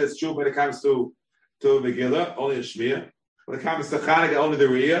as we said, it's true when it comes to Megillah, only the Shmiya. When it comes to Chanukah, only the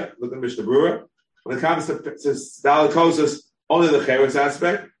Riyah. Look at Mishnah Berurah. When it comes to Dalakosas, only the Cheres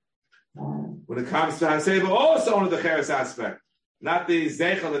aspect. When it comes to Haseba, also only the Cheres aspect, not the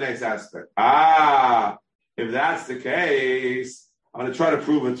Zeichel L'Neis aspect. If that's the case, I'm going to try to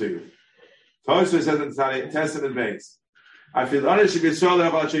prove it to you. Tosfos says in Testament base, I feel honest should be sold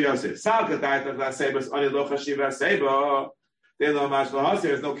about Yosef. Salka died of Haseba, only Lo Chashiv Haseba. They lo Mash Lahos.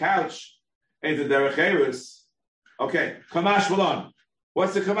 There's no couch. Ain't the Derech Cheres. Okay, Kamash Malon.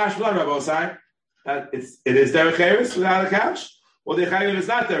 What's the Kamash Malon, Rabbi Osai? It is Derech Cheres without a couch? Or the Chayim is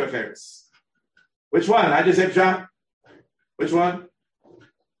not Derech Cheres? Which one? I just said John. Which one?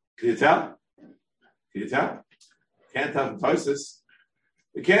 Can you tell? Can you tell? Can't tell from Tosfos.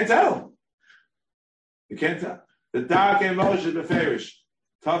 You can't tell. You can't tell. The dark emotion of Beferish.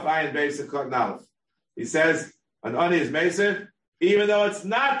 Tough iron base of Kognalef. He says, an Oni is Meser, even though it's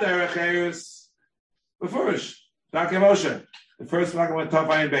not Derech Cheres. Beferish. Dark emotion. The first one went tough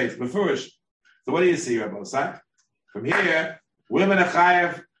iron base. Beferish. So what do you see, Rabbi Osai? From here, women are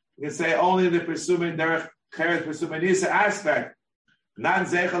chayav. You can say only the presuming derech cheres presuming nisa aspect, not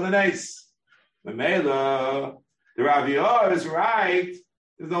zeichel l'neis. Memela, the Rav Yor is right.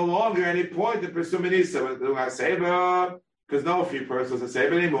 There's no longer any point in presuming nisa with the haseba because no free person does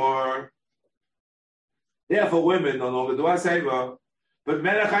haseba anymore. Therefore, women no longer do haseba, but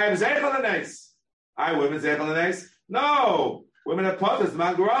men are chayav zeichel l'neis. Women zeichel l'neis. No, women are potus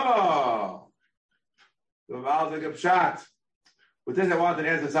mangrama. With this, I wanted to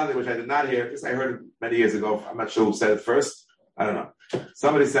answer something which I did not hear. This I heard it many years ago. I'm not sure who said it first. I don't know.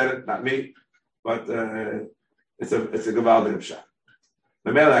 Somebody said it, not me. But it's a Gavaldik Pshat.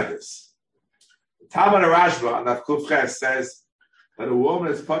 The mail like this. Talmud Rashba on that Kuf Ches says that a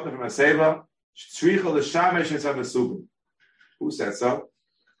woman is put from a seva. Shtrichel l'shamesh is a mesubin. Who said so?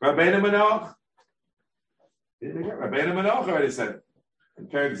 Rabbeinu Manoach. Rabbeinu Manoach already said it. In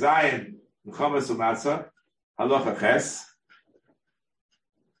Perek Zayin, Mechomas Umatzah, Halacha Ches,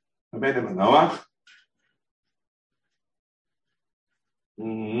 Rabbeinu Manoach.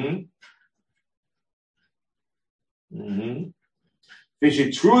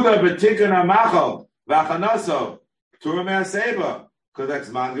 V'shitruda b'tikun ha'machal v'achanaso Torah me'aseba kodex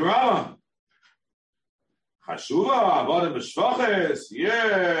man gerama Chashuva avodah b'shvoches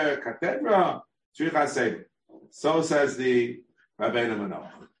katedra tzrich ha'aseba. So says the Rabbeinu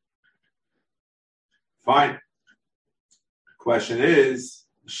Manoach. Fine. Question is,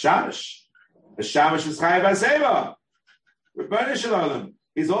 Shamash. The Shamash is Chayav Haseba. Rebbeinu Shalom.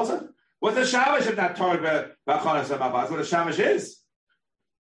 He's also, what's the Shamash if not Torah B'achonas Ha'machal? That's what a Shamash is.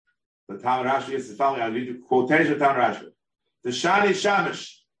 The Talmud Rashi is the following. I'll read the quotation of Talmud Rashi. The Shani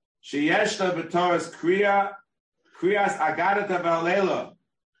Shamash. Sheyeshta b'Torah's Kriyas Agadata V'Alela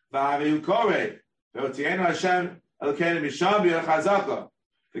V'Avihu Koreh V'Otienu Hashem Elokeinu Misham B'Yach Hazaka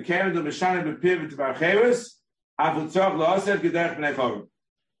the Karen of Mishanim B'Pivot Barcheres, Avutzov La'osef G'derech B'nei Chorim.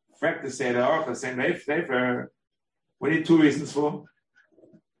 Frek to say the Orach, same Sefer. What do you need 2 reasons for?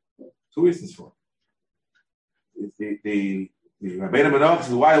 2 reasons for. The Rabbeinu Manoach is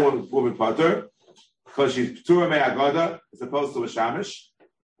why a woman Potter, because she's P'tura Me'agoda, as opposed to a Shamish,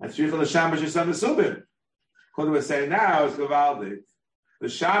 and Shrichel Shamish is some Mesubim. What we're saying now is Gavaldi. The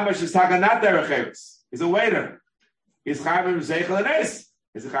Shamish is Takanat Derech Cheres. He's a waiter. He's Chayim Zeichel Anes.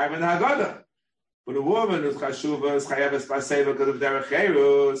 He's a Chayim in the Haggadah. But a woman who's Chashuva is Chayav Espaseva because of Derech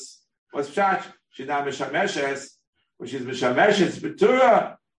Cheres. What's Pshat? She's not Mishameshes. When she's Mishameshes, it's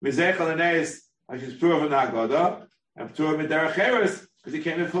P'tura Mizeichel Anes, and she's P'tura from the Haggadah, and P'tura from Derech Cheres, because he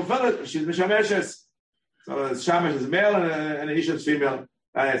can't even fulfill it. She's Mishameshes. So the Shamish is male and the Isha is female.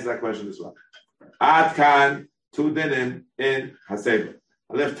 That answers that question as well. Ad Khan, 2 dinim in Haseba.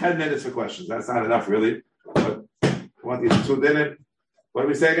 I left 10 minutes for questions. That's not enough, really. But I want these 2 dinim. What do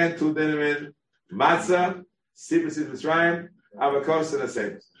we say again? 2 dinim in Matzah, Sifis Mitzrayim, Avakos, and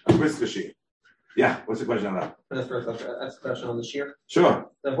Haseba. A brisk Kashir. Yeah, what's the question on that? That's first. Ask a question on the shear.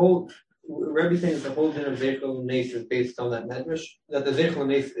 Sure. The whole Rebbe saying the whole din of Zeichel Nes is based on that medrash. That the Zeichel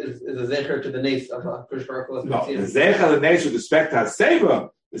Nes is a zecher to the Nes of Krish Baruch Hu. No, the Zeichel Nes with respect to Haseba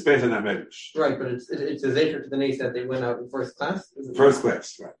is based on that medrash. Right, but it's a zecher to the Nes that they went out in first class. First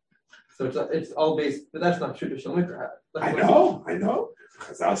class, right? So it's all based, but that's not traditional mikra. I know.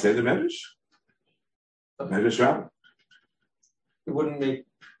 Chazal say the medrash. Medrash Rabbah. It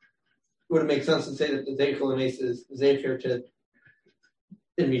wouldn't make sense to say that the Zeichel Nes is zecher to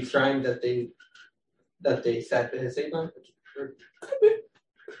in Mitzrayim that they sat in his Seitan?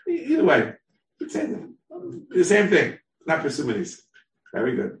 Either way, the same thing. Not presuming.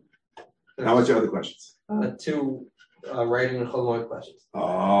 Very good. Now, what's your other questions? to writing and Chol questions.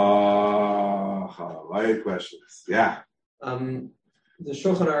 Oh, right questions. Yeah. The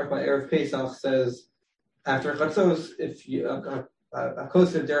Shulchan Aruch by Erev Pesach says after Chatzos, if you a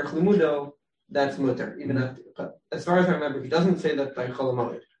kosef derech limudo, that's mutter. Even after, as far as I remember, he doesn't say that by Chol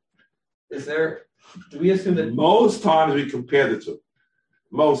Hamoed. Is there? Do we assume that most times we compare the two?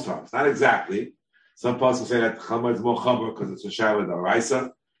 Most times, not exactly. Some people say that Chol Hamoed is more chamer because it's a Shabbat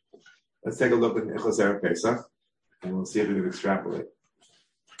D'Oraisa. Let's take a look at Ichos Erev Pesach, and we'll see if we can extrapolate.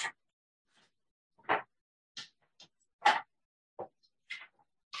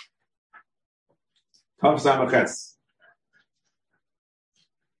 Tav Samachetz.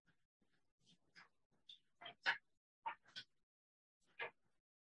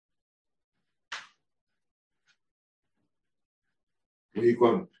 What are you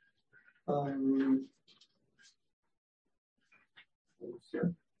quoting?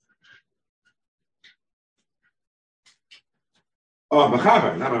 Oh,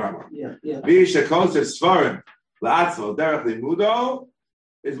 Mechaber, not Mechaber. yeah. Mי shekosef Svarim la'atzmo derech limudo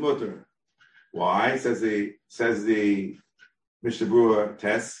is mutter. Why? Says the Mishnah Berurah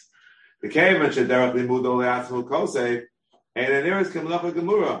test. The kaven shederech limudo le'atzmo kosef and the nearest kemlacha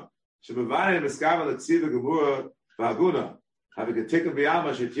gemura shebavanim miskaven l'ksiva gemura v'aguna have a ketikum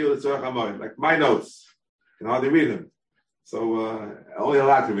b'yalma shetil l'tzorach hamoed. Like my notes, can hardly read them, so only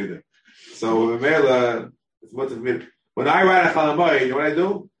allowed to read them. So it's mutter for me. When I write a Chol Hamoed, you know what I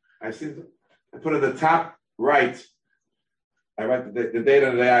do? I put in the top right. I write the date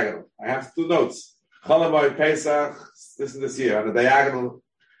on the diagonal. I have two notes. Chol Hamoed Pesach, this and this year. On the diagonal,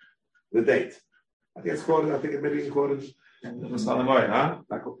 the date. I think it's quoted. I think it may be quoted. Chol Hamoed, huh?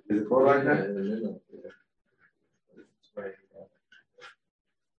 Is it quoted like that?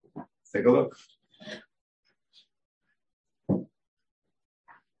 Let's take a look.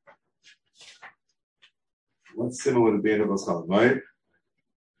 What's similar to being able to Chol Hamoed?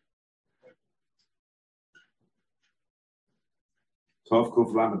 Tov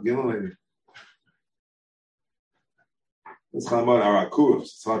Kuf Lamed Gimel, maybe. This Chol Hamoed are Akuros.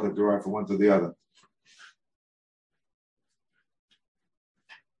 It's hard to derive from one to the other.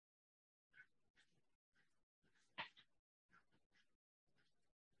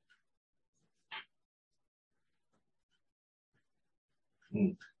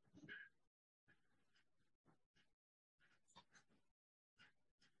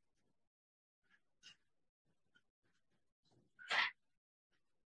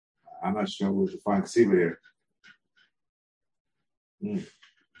 I'm not sure we'll find Ksiva here.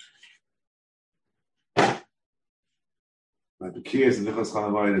 But the key is in Nichos Chol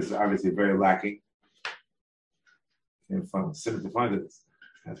Hamoed is obviously very lacking. Can't find simple to find it. It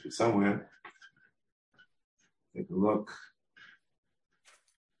has to be somewhere. Take a look.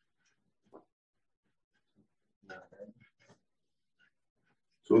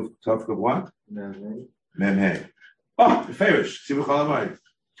 Tough of what? Mem Hey. Oh, Farish. Ksiva Chol Hamoed.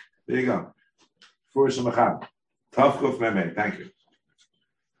 There you go. Furish Machab. Tav Kuf Mem Hey. Thank you.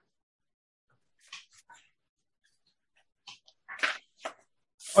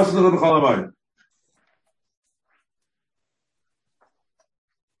 What's the Chol Hamoed?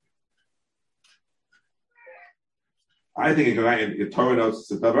 I think you can write in your Torah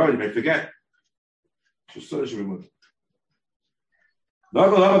notes, you may forget. It's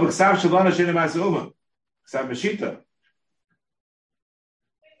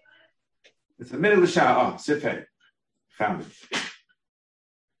a minute of the Shah. Oh, Sifhei. Found it.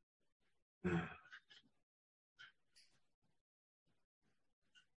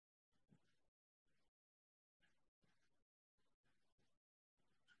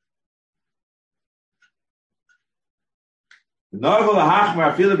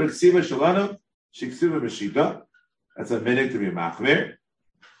 That's a minute to be machmir.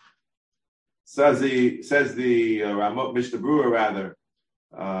 Says the Ramot Mishnah Berurah rather.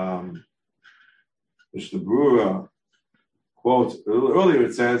 Mishnah Berurah quote earlier.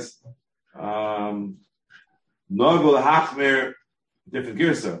 It says Nogel Hachmir, different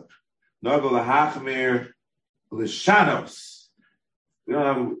girsa. Nogel Hachmir Lishanos. We don't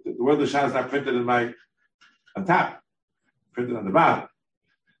have the word Lishanos not printed in my on top. Printed on the bottom.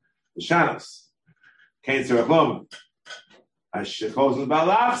 The Shanos. Kain Serachloma. Ashikoz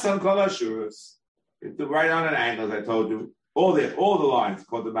Balach San Kol Ashurus. It's the right on an angle, as I told you. All the lines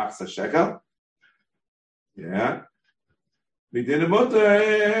called the Machsa Shekel. Yeah. Midin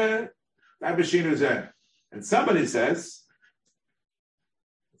Mutter. That machine is there. And somebody says,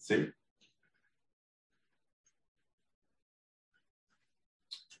 let's see.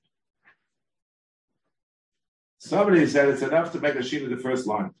 Somebody said it's enough to make a sheet of the first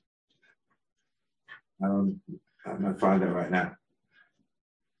line. I'm not finding that right now.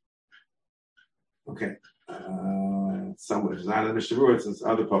 Okay. Somewhere. It's not in the Mishnah Berurah, it's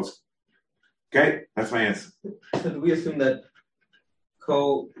other posts. Okay, that's my answer. So do we assume that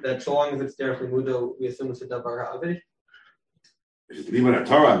that so long as it's derech limudo, we assume it's a davar ha'avid? Even a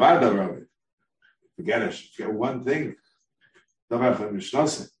Torah about davar ha'avid. Forget it. Forget one thing. Davar ha'avid.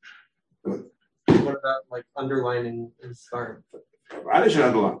 What about like underlining in Sfarim? I should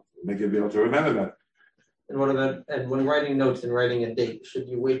underline. Make you be able to remember that. And what about when writing notes and writing a date? Should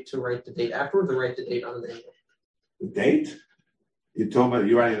you wait to write the date afterwards or write the date on an angle? The date? You told me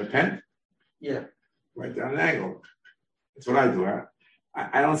you're writing a pen? Yeah. Write down an angle. That's what I do.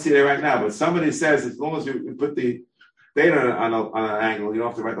 I don't see it right now, but somebody says as long as you put the date on an angle, you don't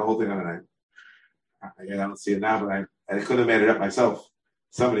have to write the whole thing on an angle. Again, I don't see it now, but I could have made it up myself.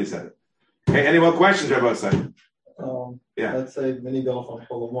 Somebody said it. Hey, any more questions, Rabbi Say? Yeah. Let's say mini golf on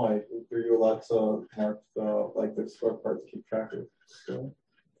Cholamoy. Are you allowed to mark the score part to keep track of? So,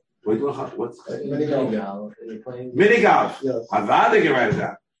 What's mini golf? Mini golf. Yes. I'd rather can write it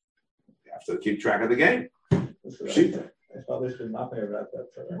down. You have to keep track of the game. Sheep. My father's been nothing about that.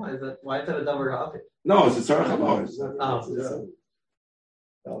 So. Why is that a davar ha'avid? No, it's a tzarech ha'mor.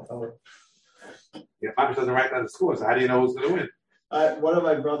 Yeah, Mamish doesn't write down the score, so how do you know who's going to win? One of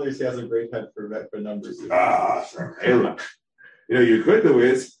my brothers, he has a great head for numbers. You you could do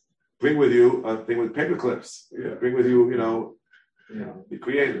is bring with you a thing with paper clips. Yeah. Bring with you, be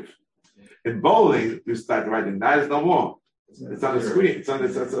creative. In bowling, you start writing. That is no more. It's on the screen. It's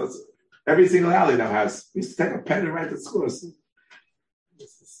every single alley now has. You used to take a pen and write the scores.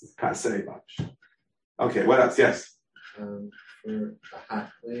 It's passe much. Okay, what else? Yes. For a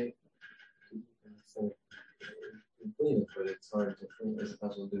hot plate, clean it, but it's hard to clean. Is it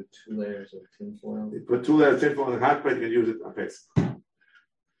possible to do 2 layers of tinfoil? You put 2 layers of tinfoil in the hot plate, you can use it on face.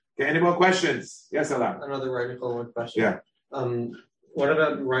 Okay, any more questions? Yes, Alam. Another radical one question. Yeah. What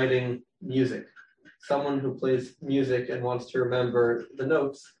about writing music? Someone who plays music and wants to remember the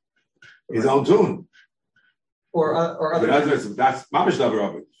notes. His own tune. Or other. That's mamish davar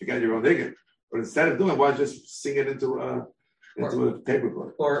of it. You get your own digging. But instead of doing it, why just sing it into a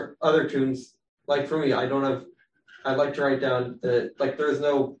paperclip? Or other tunes. Like for me, I'd like to write down there's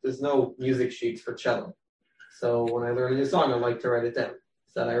no music sheets for cello. So when I learn a new song, I like to write it down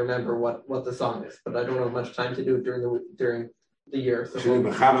so that I remember what the song is. But I don't have much time to do it during the year. So to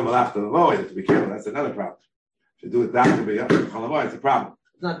be careful, that's another problem. To do it dafka b'yom, it's a problem.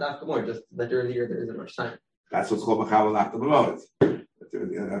 It's not dafka more, just that during the year there isn't much time. That's what's called mechaber lachta b'moed.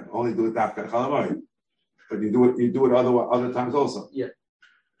 Only do it dafka chalamoy, but you do it other times also. Yeah.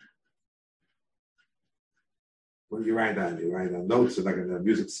 What do you write down? You write down notes or like in a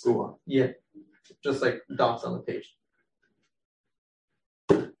music score. Yeah, just like dots on the page.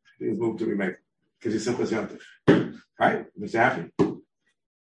 Please move to remake. Because you're simchas yontif. Right? Mr. Happy?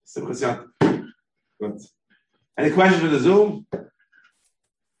 Simchas yontif. Good. Any questions for the Zoom?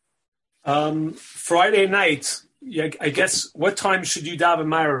 Friday night, I guess, what time should you daven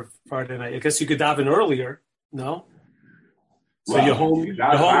Ma'ariv Friday night? I guess you could daven earlier, no? So you're home. You're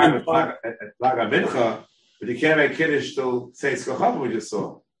home. It's like a mincha, but you can't make kiddush till say Skacham, we just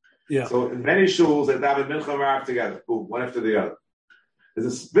saw. Yeah. So in many shuls, they daven mincha and Ma'ariv together, boom, one after the other.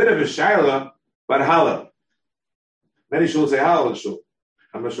 There's a bit of a shaila, but halal. Many shuls say halal in shul.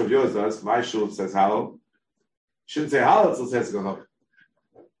 I'm not sure if yours does. My shul says halal. Shouldn't say halal until says Skacham.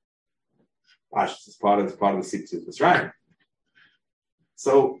 It's part of the secret. That's right.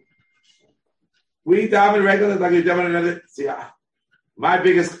 So we daven regular, like you daven another. See, my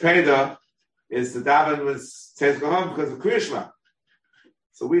biggest peda is the daven with says Skacham because of Kriyashma.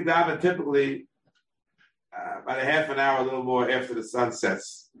 So we daven typically about a half an hour, a little more after the sun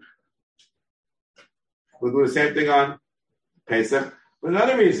sets. We'll do the same thing on Pesach. But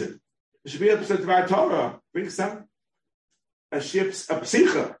another reason, it should be a set of our Torah. Bring a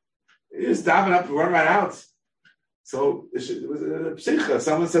psicha. You just daven up and run right out. So it was a psicha.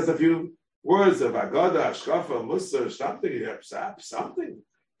 Someone says a few words of Agoda, Ashkafa, Musa, something. You have something.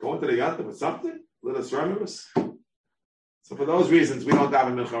 Go into the Yantam with something. Let us remember us. So for those reasons, we don't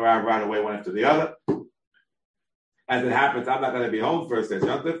daven Mincha right away, one after the other. As it happens, I'm not going to be home first day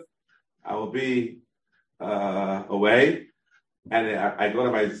Yantif. I will be away. And I go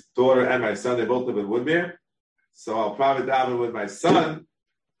to my daughter and my son. They both live in Woodmere. So I'll probably daven with my son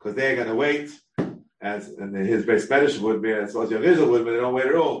because they're going to wait. And his base medish Woodmere, as well as your Rizal Woodmere, they don't wait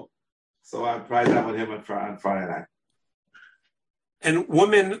at all. So I'll probably daven with him on Friday night. And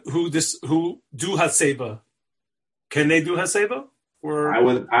women who do Haseba, can they do Haseba? Or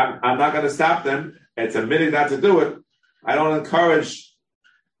I'm not going to stop them. It's a minute not to do it. I don't encourage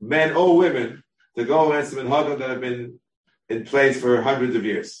men or women to go against the minhagim that have been in place for hundreds of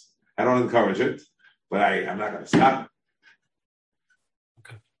years. I don't encourage it, but I'm not going to stop.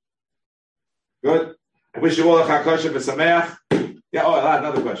 Okay. Good. I wish you all a chakosha v'sameach. Yeah. Oh,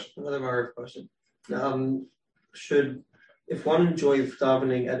 another question. Another question. If one enjoys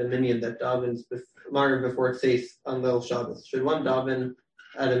davening at a minyan that davens Maariv before it says on Leil Shabbos, should one daven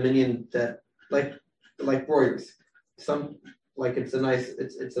at a minyan that like Royers? It's a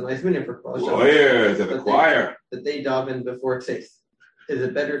nice minyan for Shabbos. Royers at the choir that they daven before it says. Is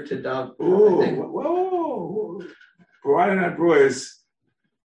it better to daven? Whoa! Provided not Royers.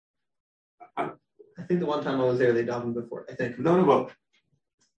 I think the one time I was there, they davened before. I think. No, but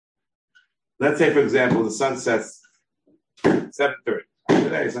let's say, for example, the sun sets 7:30.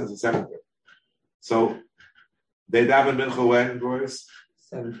 Today, the sun sets 7:30. So they daven mincha when, Royce?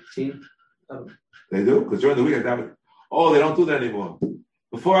 17. They do? Because during the week, they daven. Oh, they don't do that anymore.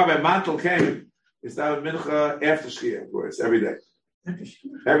 Before Rabbi Mantel came, it's daven mincha after Shkia, Royce, every day.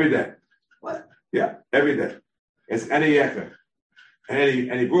 Every day. What? Yeah, every day. It's any yekker.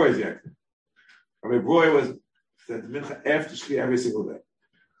 Any Roy's yekker. Rabbi Roy was said mincha after Shkia every single day.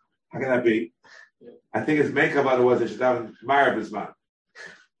 How can that be? I think his main kabbalah was they should daven Maariv Bisman.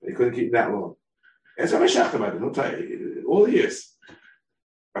 They couldn't keep that long. It's Rabbi Shachter about it. He'll tell you all the years.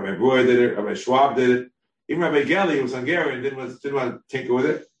 Rabbi Roy did it. Rabbi Schwab did it. Even Rabbi Gelli, who was Hungarian, didn't want to tinker with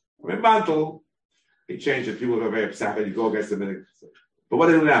it. Rabbi Mantel, he changed it. People got very upset. You go against the minhag. But what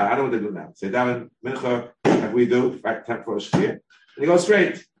they do now? I know what they do now. Say daven mincha like we do, right? Time for a shkia, and they go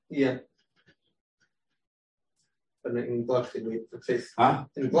straight. Yeah. But in block they wait for tzis. Huh?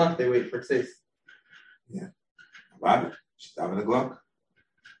 In block they wait for tzis. Yeah. Rabbi, daven the Glock.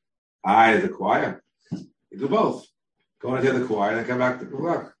 I, the choir, you do both. Go into the choir and then come back to the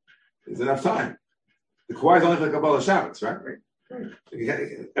Glock. There's enough time. The choir is only for the Kabbalah Shabbos, right? You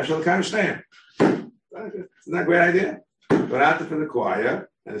get the kind of stand. Isn't that a great idea? Go out for the choir,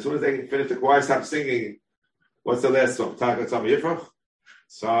 and as soon as they finish the choir, stop singing. What's the last song? Taka Tzam Yifrach?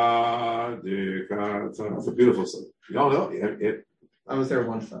 Sadika. It's a beautiful song. You don't know? I was there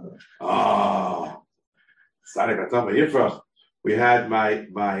once. Oh, Sadika Tzam Yifrach. We had my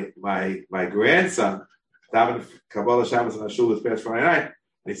grandson daven Kabbalah Shabbos in our shul this past Friday night,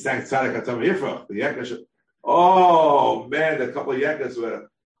 and he sang Tzaddik Atam Yifrach. The Yekkah. Oh man, the couple of Yekkahs were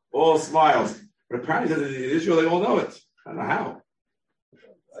all smiles. But apparently in Israel they all know it. I don't know how.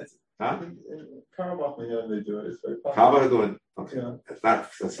 Huh? Karabach, they do it. It's very popular. Kabbalah doing. Okay. Yeah.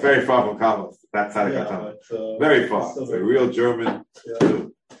 It's very far from Kabbalah. That's Tzaddik Atam. Very far. It's a real German. Yeah.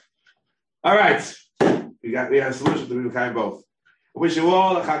 All right. We have a solution to do kind both. I wish you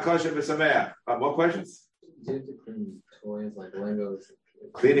all a chakosha v'sameach. More questions? Do you have to clean toys like Legos?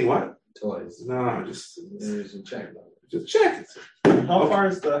 Cleaning what? Toys. No, just check. Just check. How far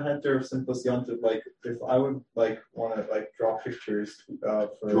is the heter of Simplus Yontiv? Like, if I would want to draw pictures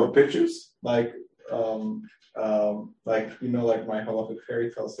draw pictures, like my halachic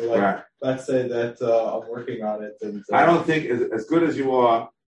fairy tale. So right. Let's say that I'm working on it, and I don't think as good as you are,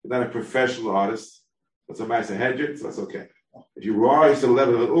 you're not a professional artist. But somebody said hedged, so that's okay. If you rise to the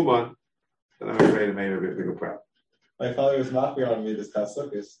level of an uman, then I'm afraid it may be a bigger problem. My father was knocking on me this past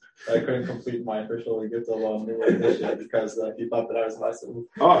Sukkot. I couldn't complete my official Gittel new edition because he thought that I was less.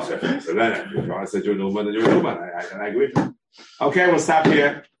 Oh, so then if I said you're an uman, then you're an uman. I agree. Okay, we'll stop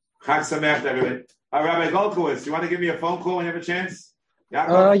here. Chag Sameach to everybody. Rabbi Goldkowitz, you want to give me a phone call when you have a chance?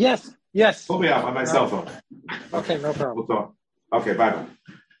 Yes. Pull me up on my cell phone. Okay, no problem. We'll talk. Okay, bye-bye.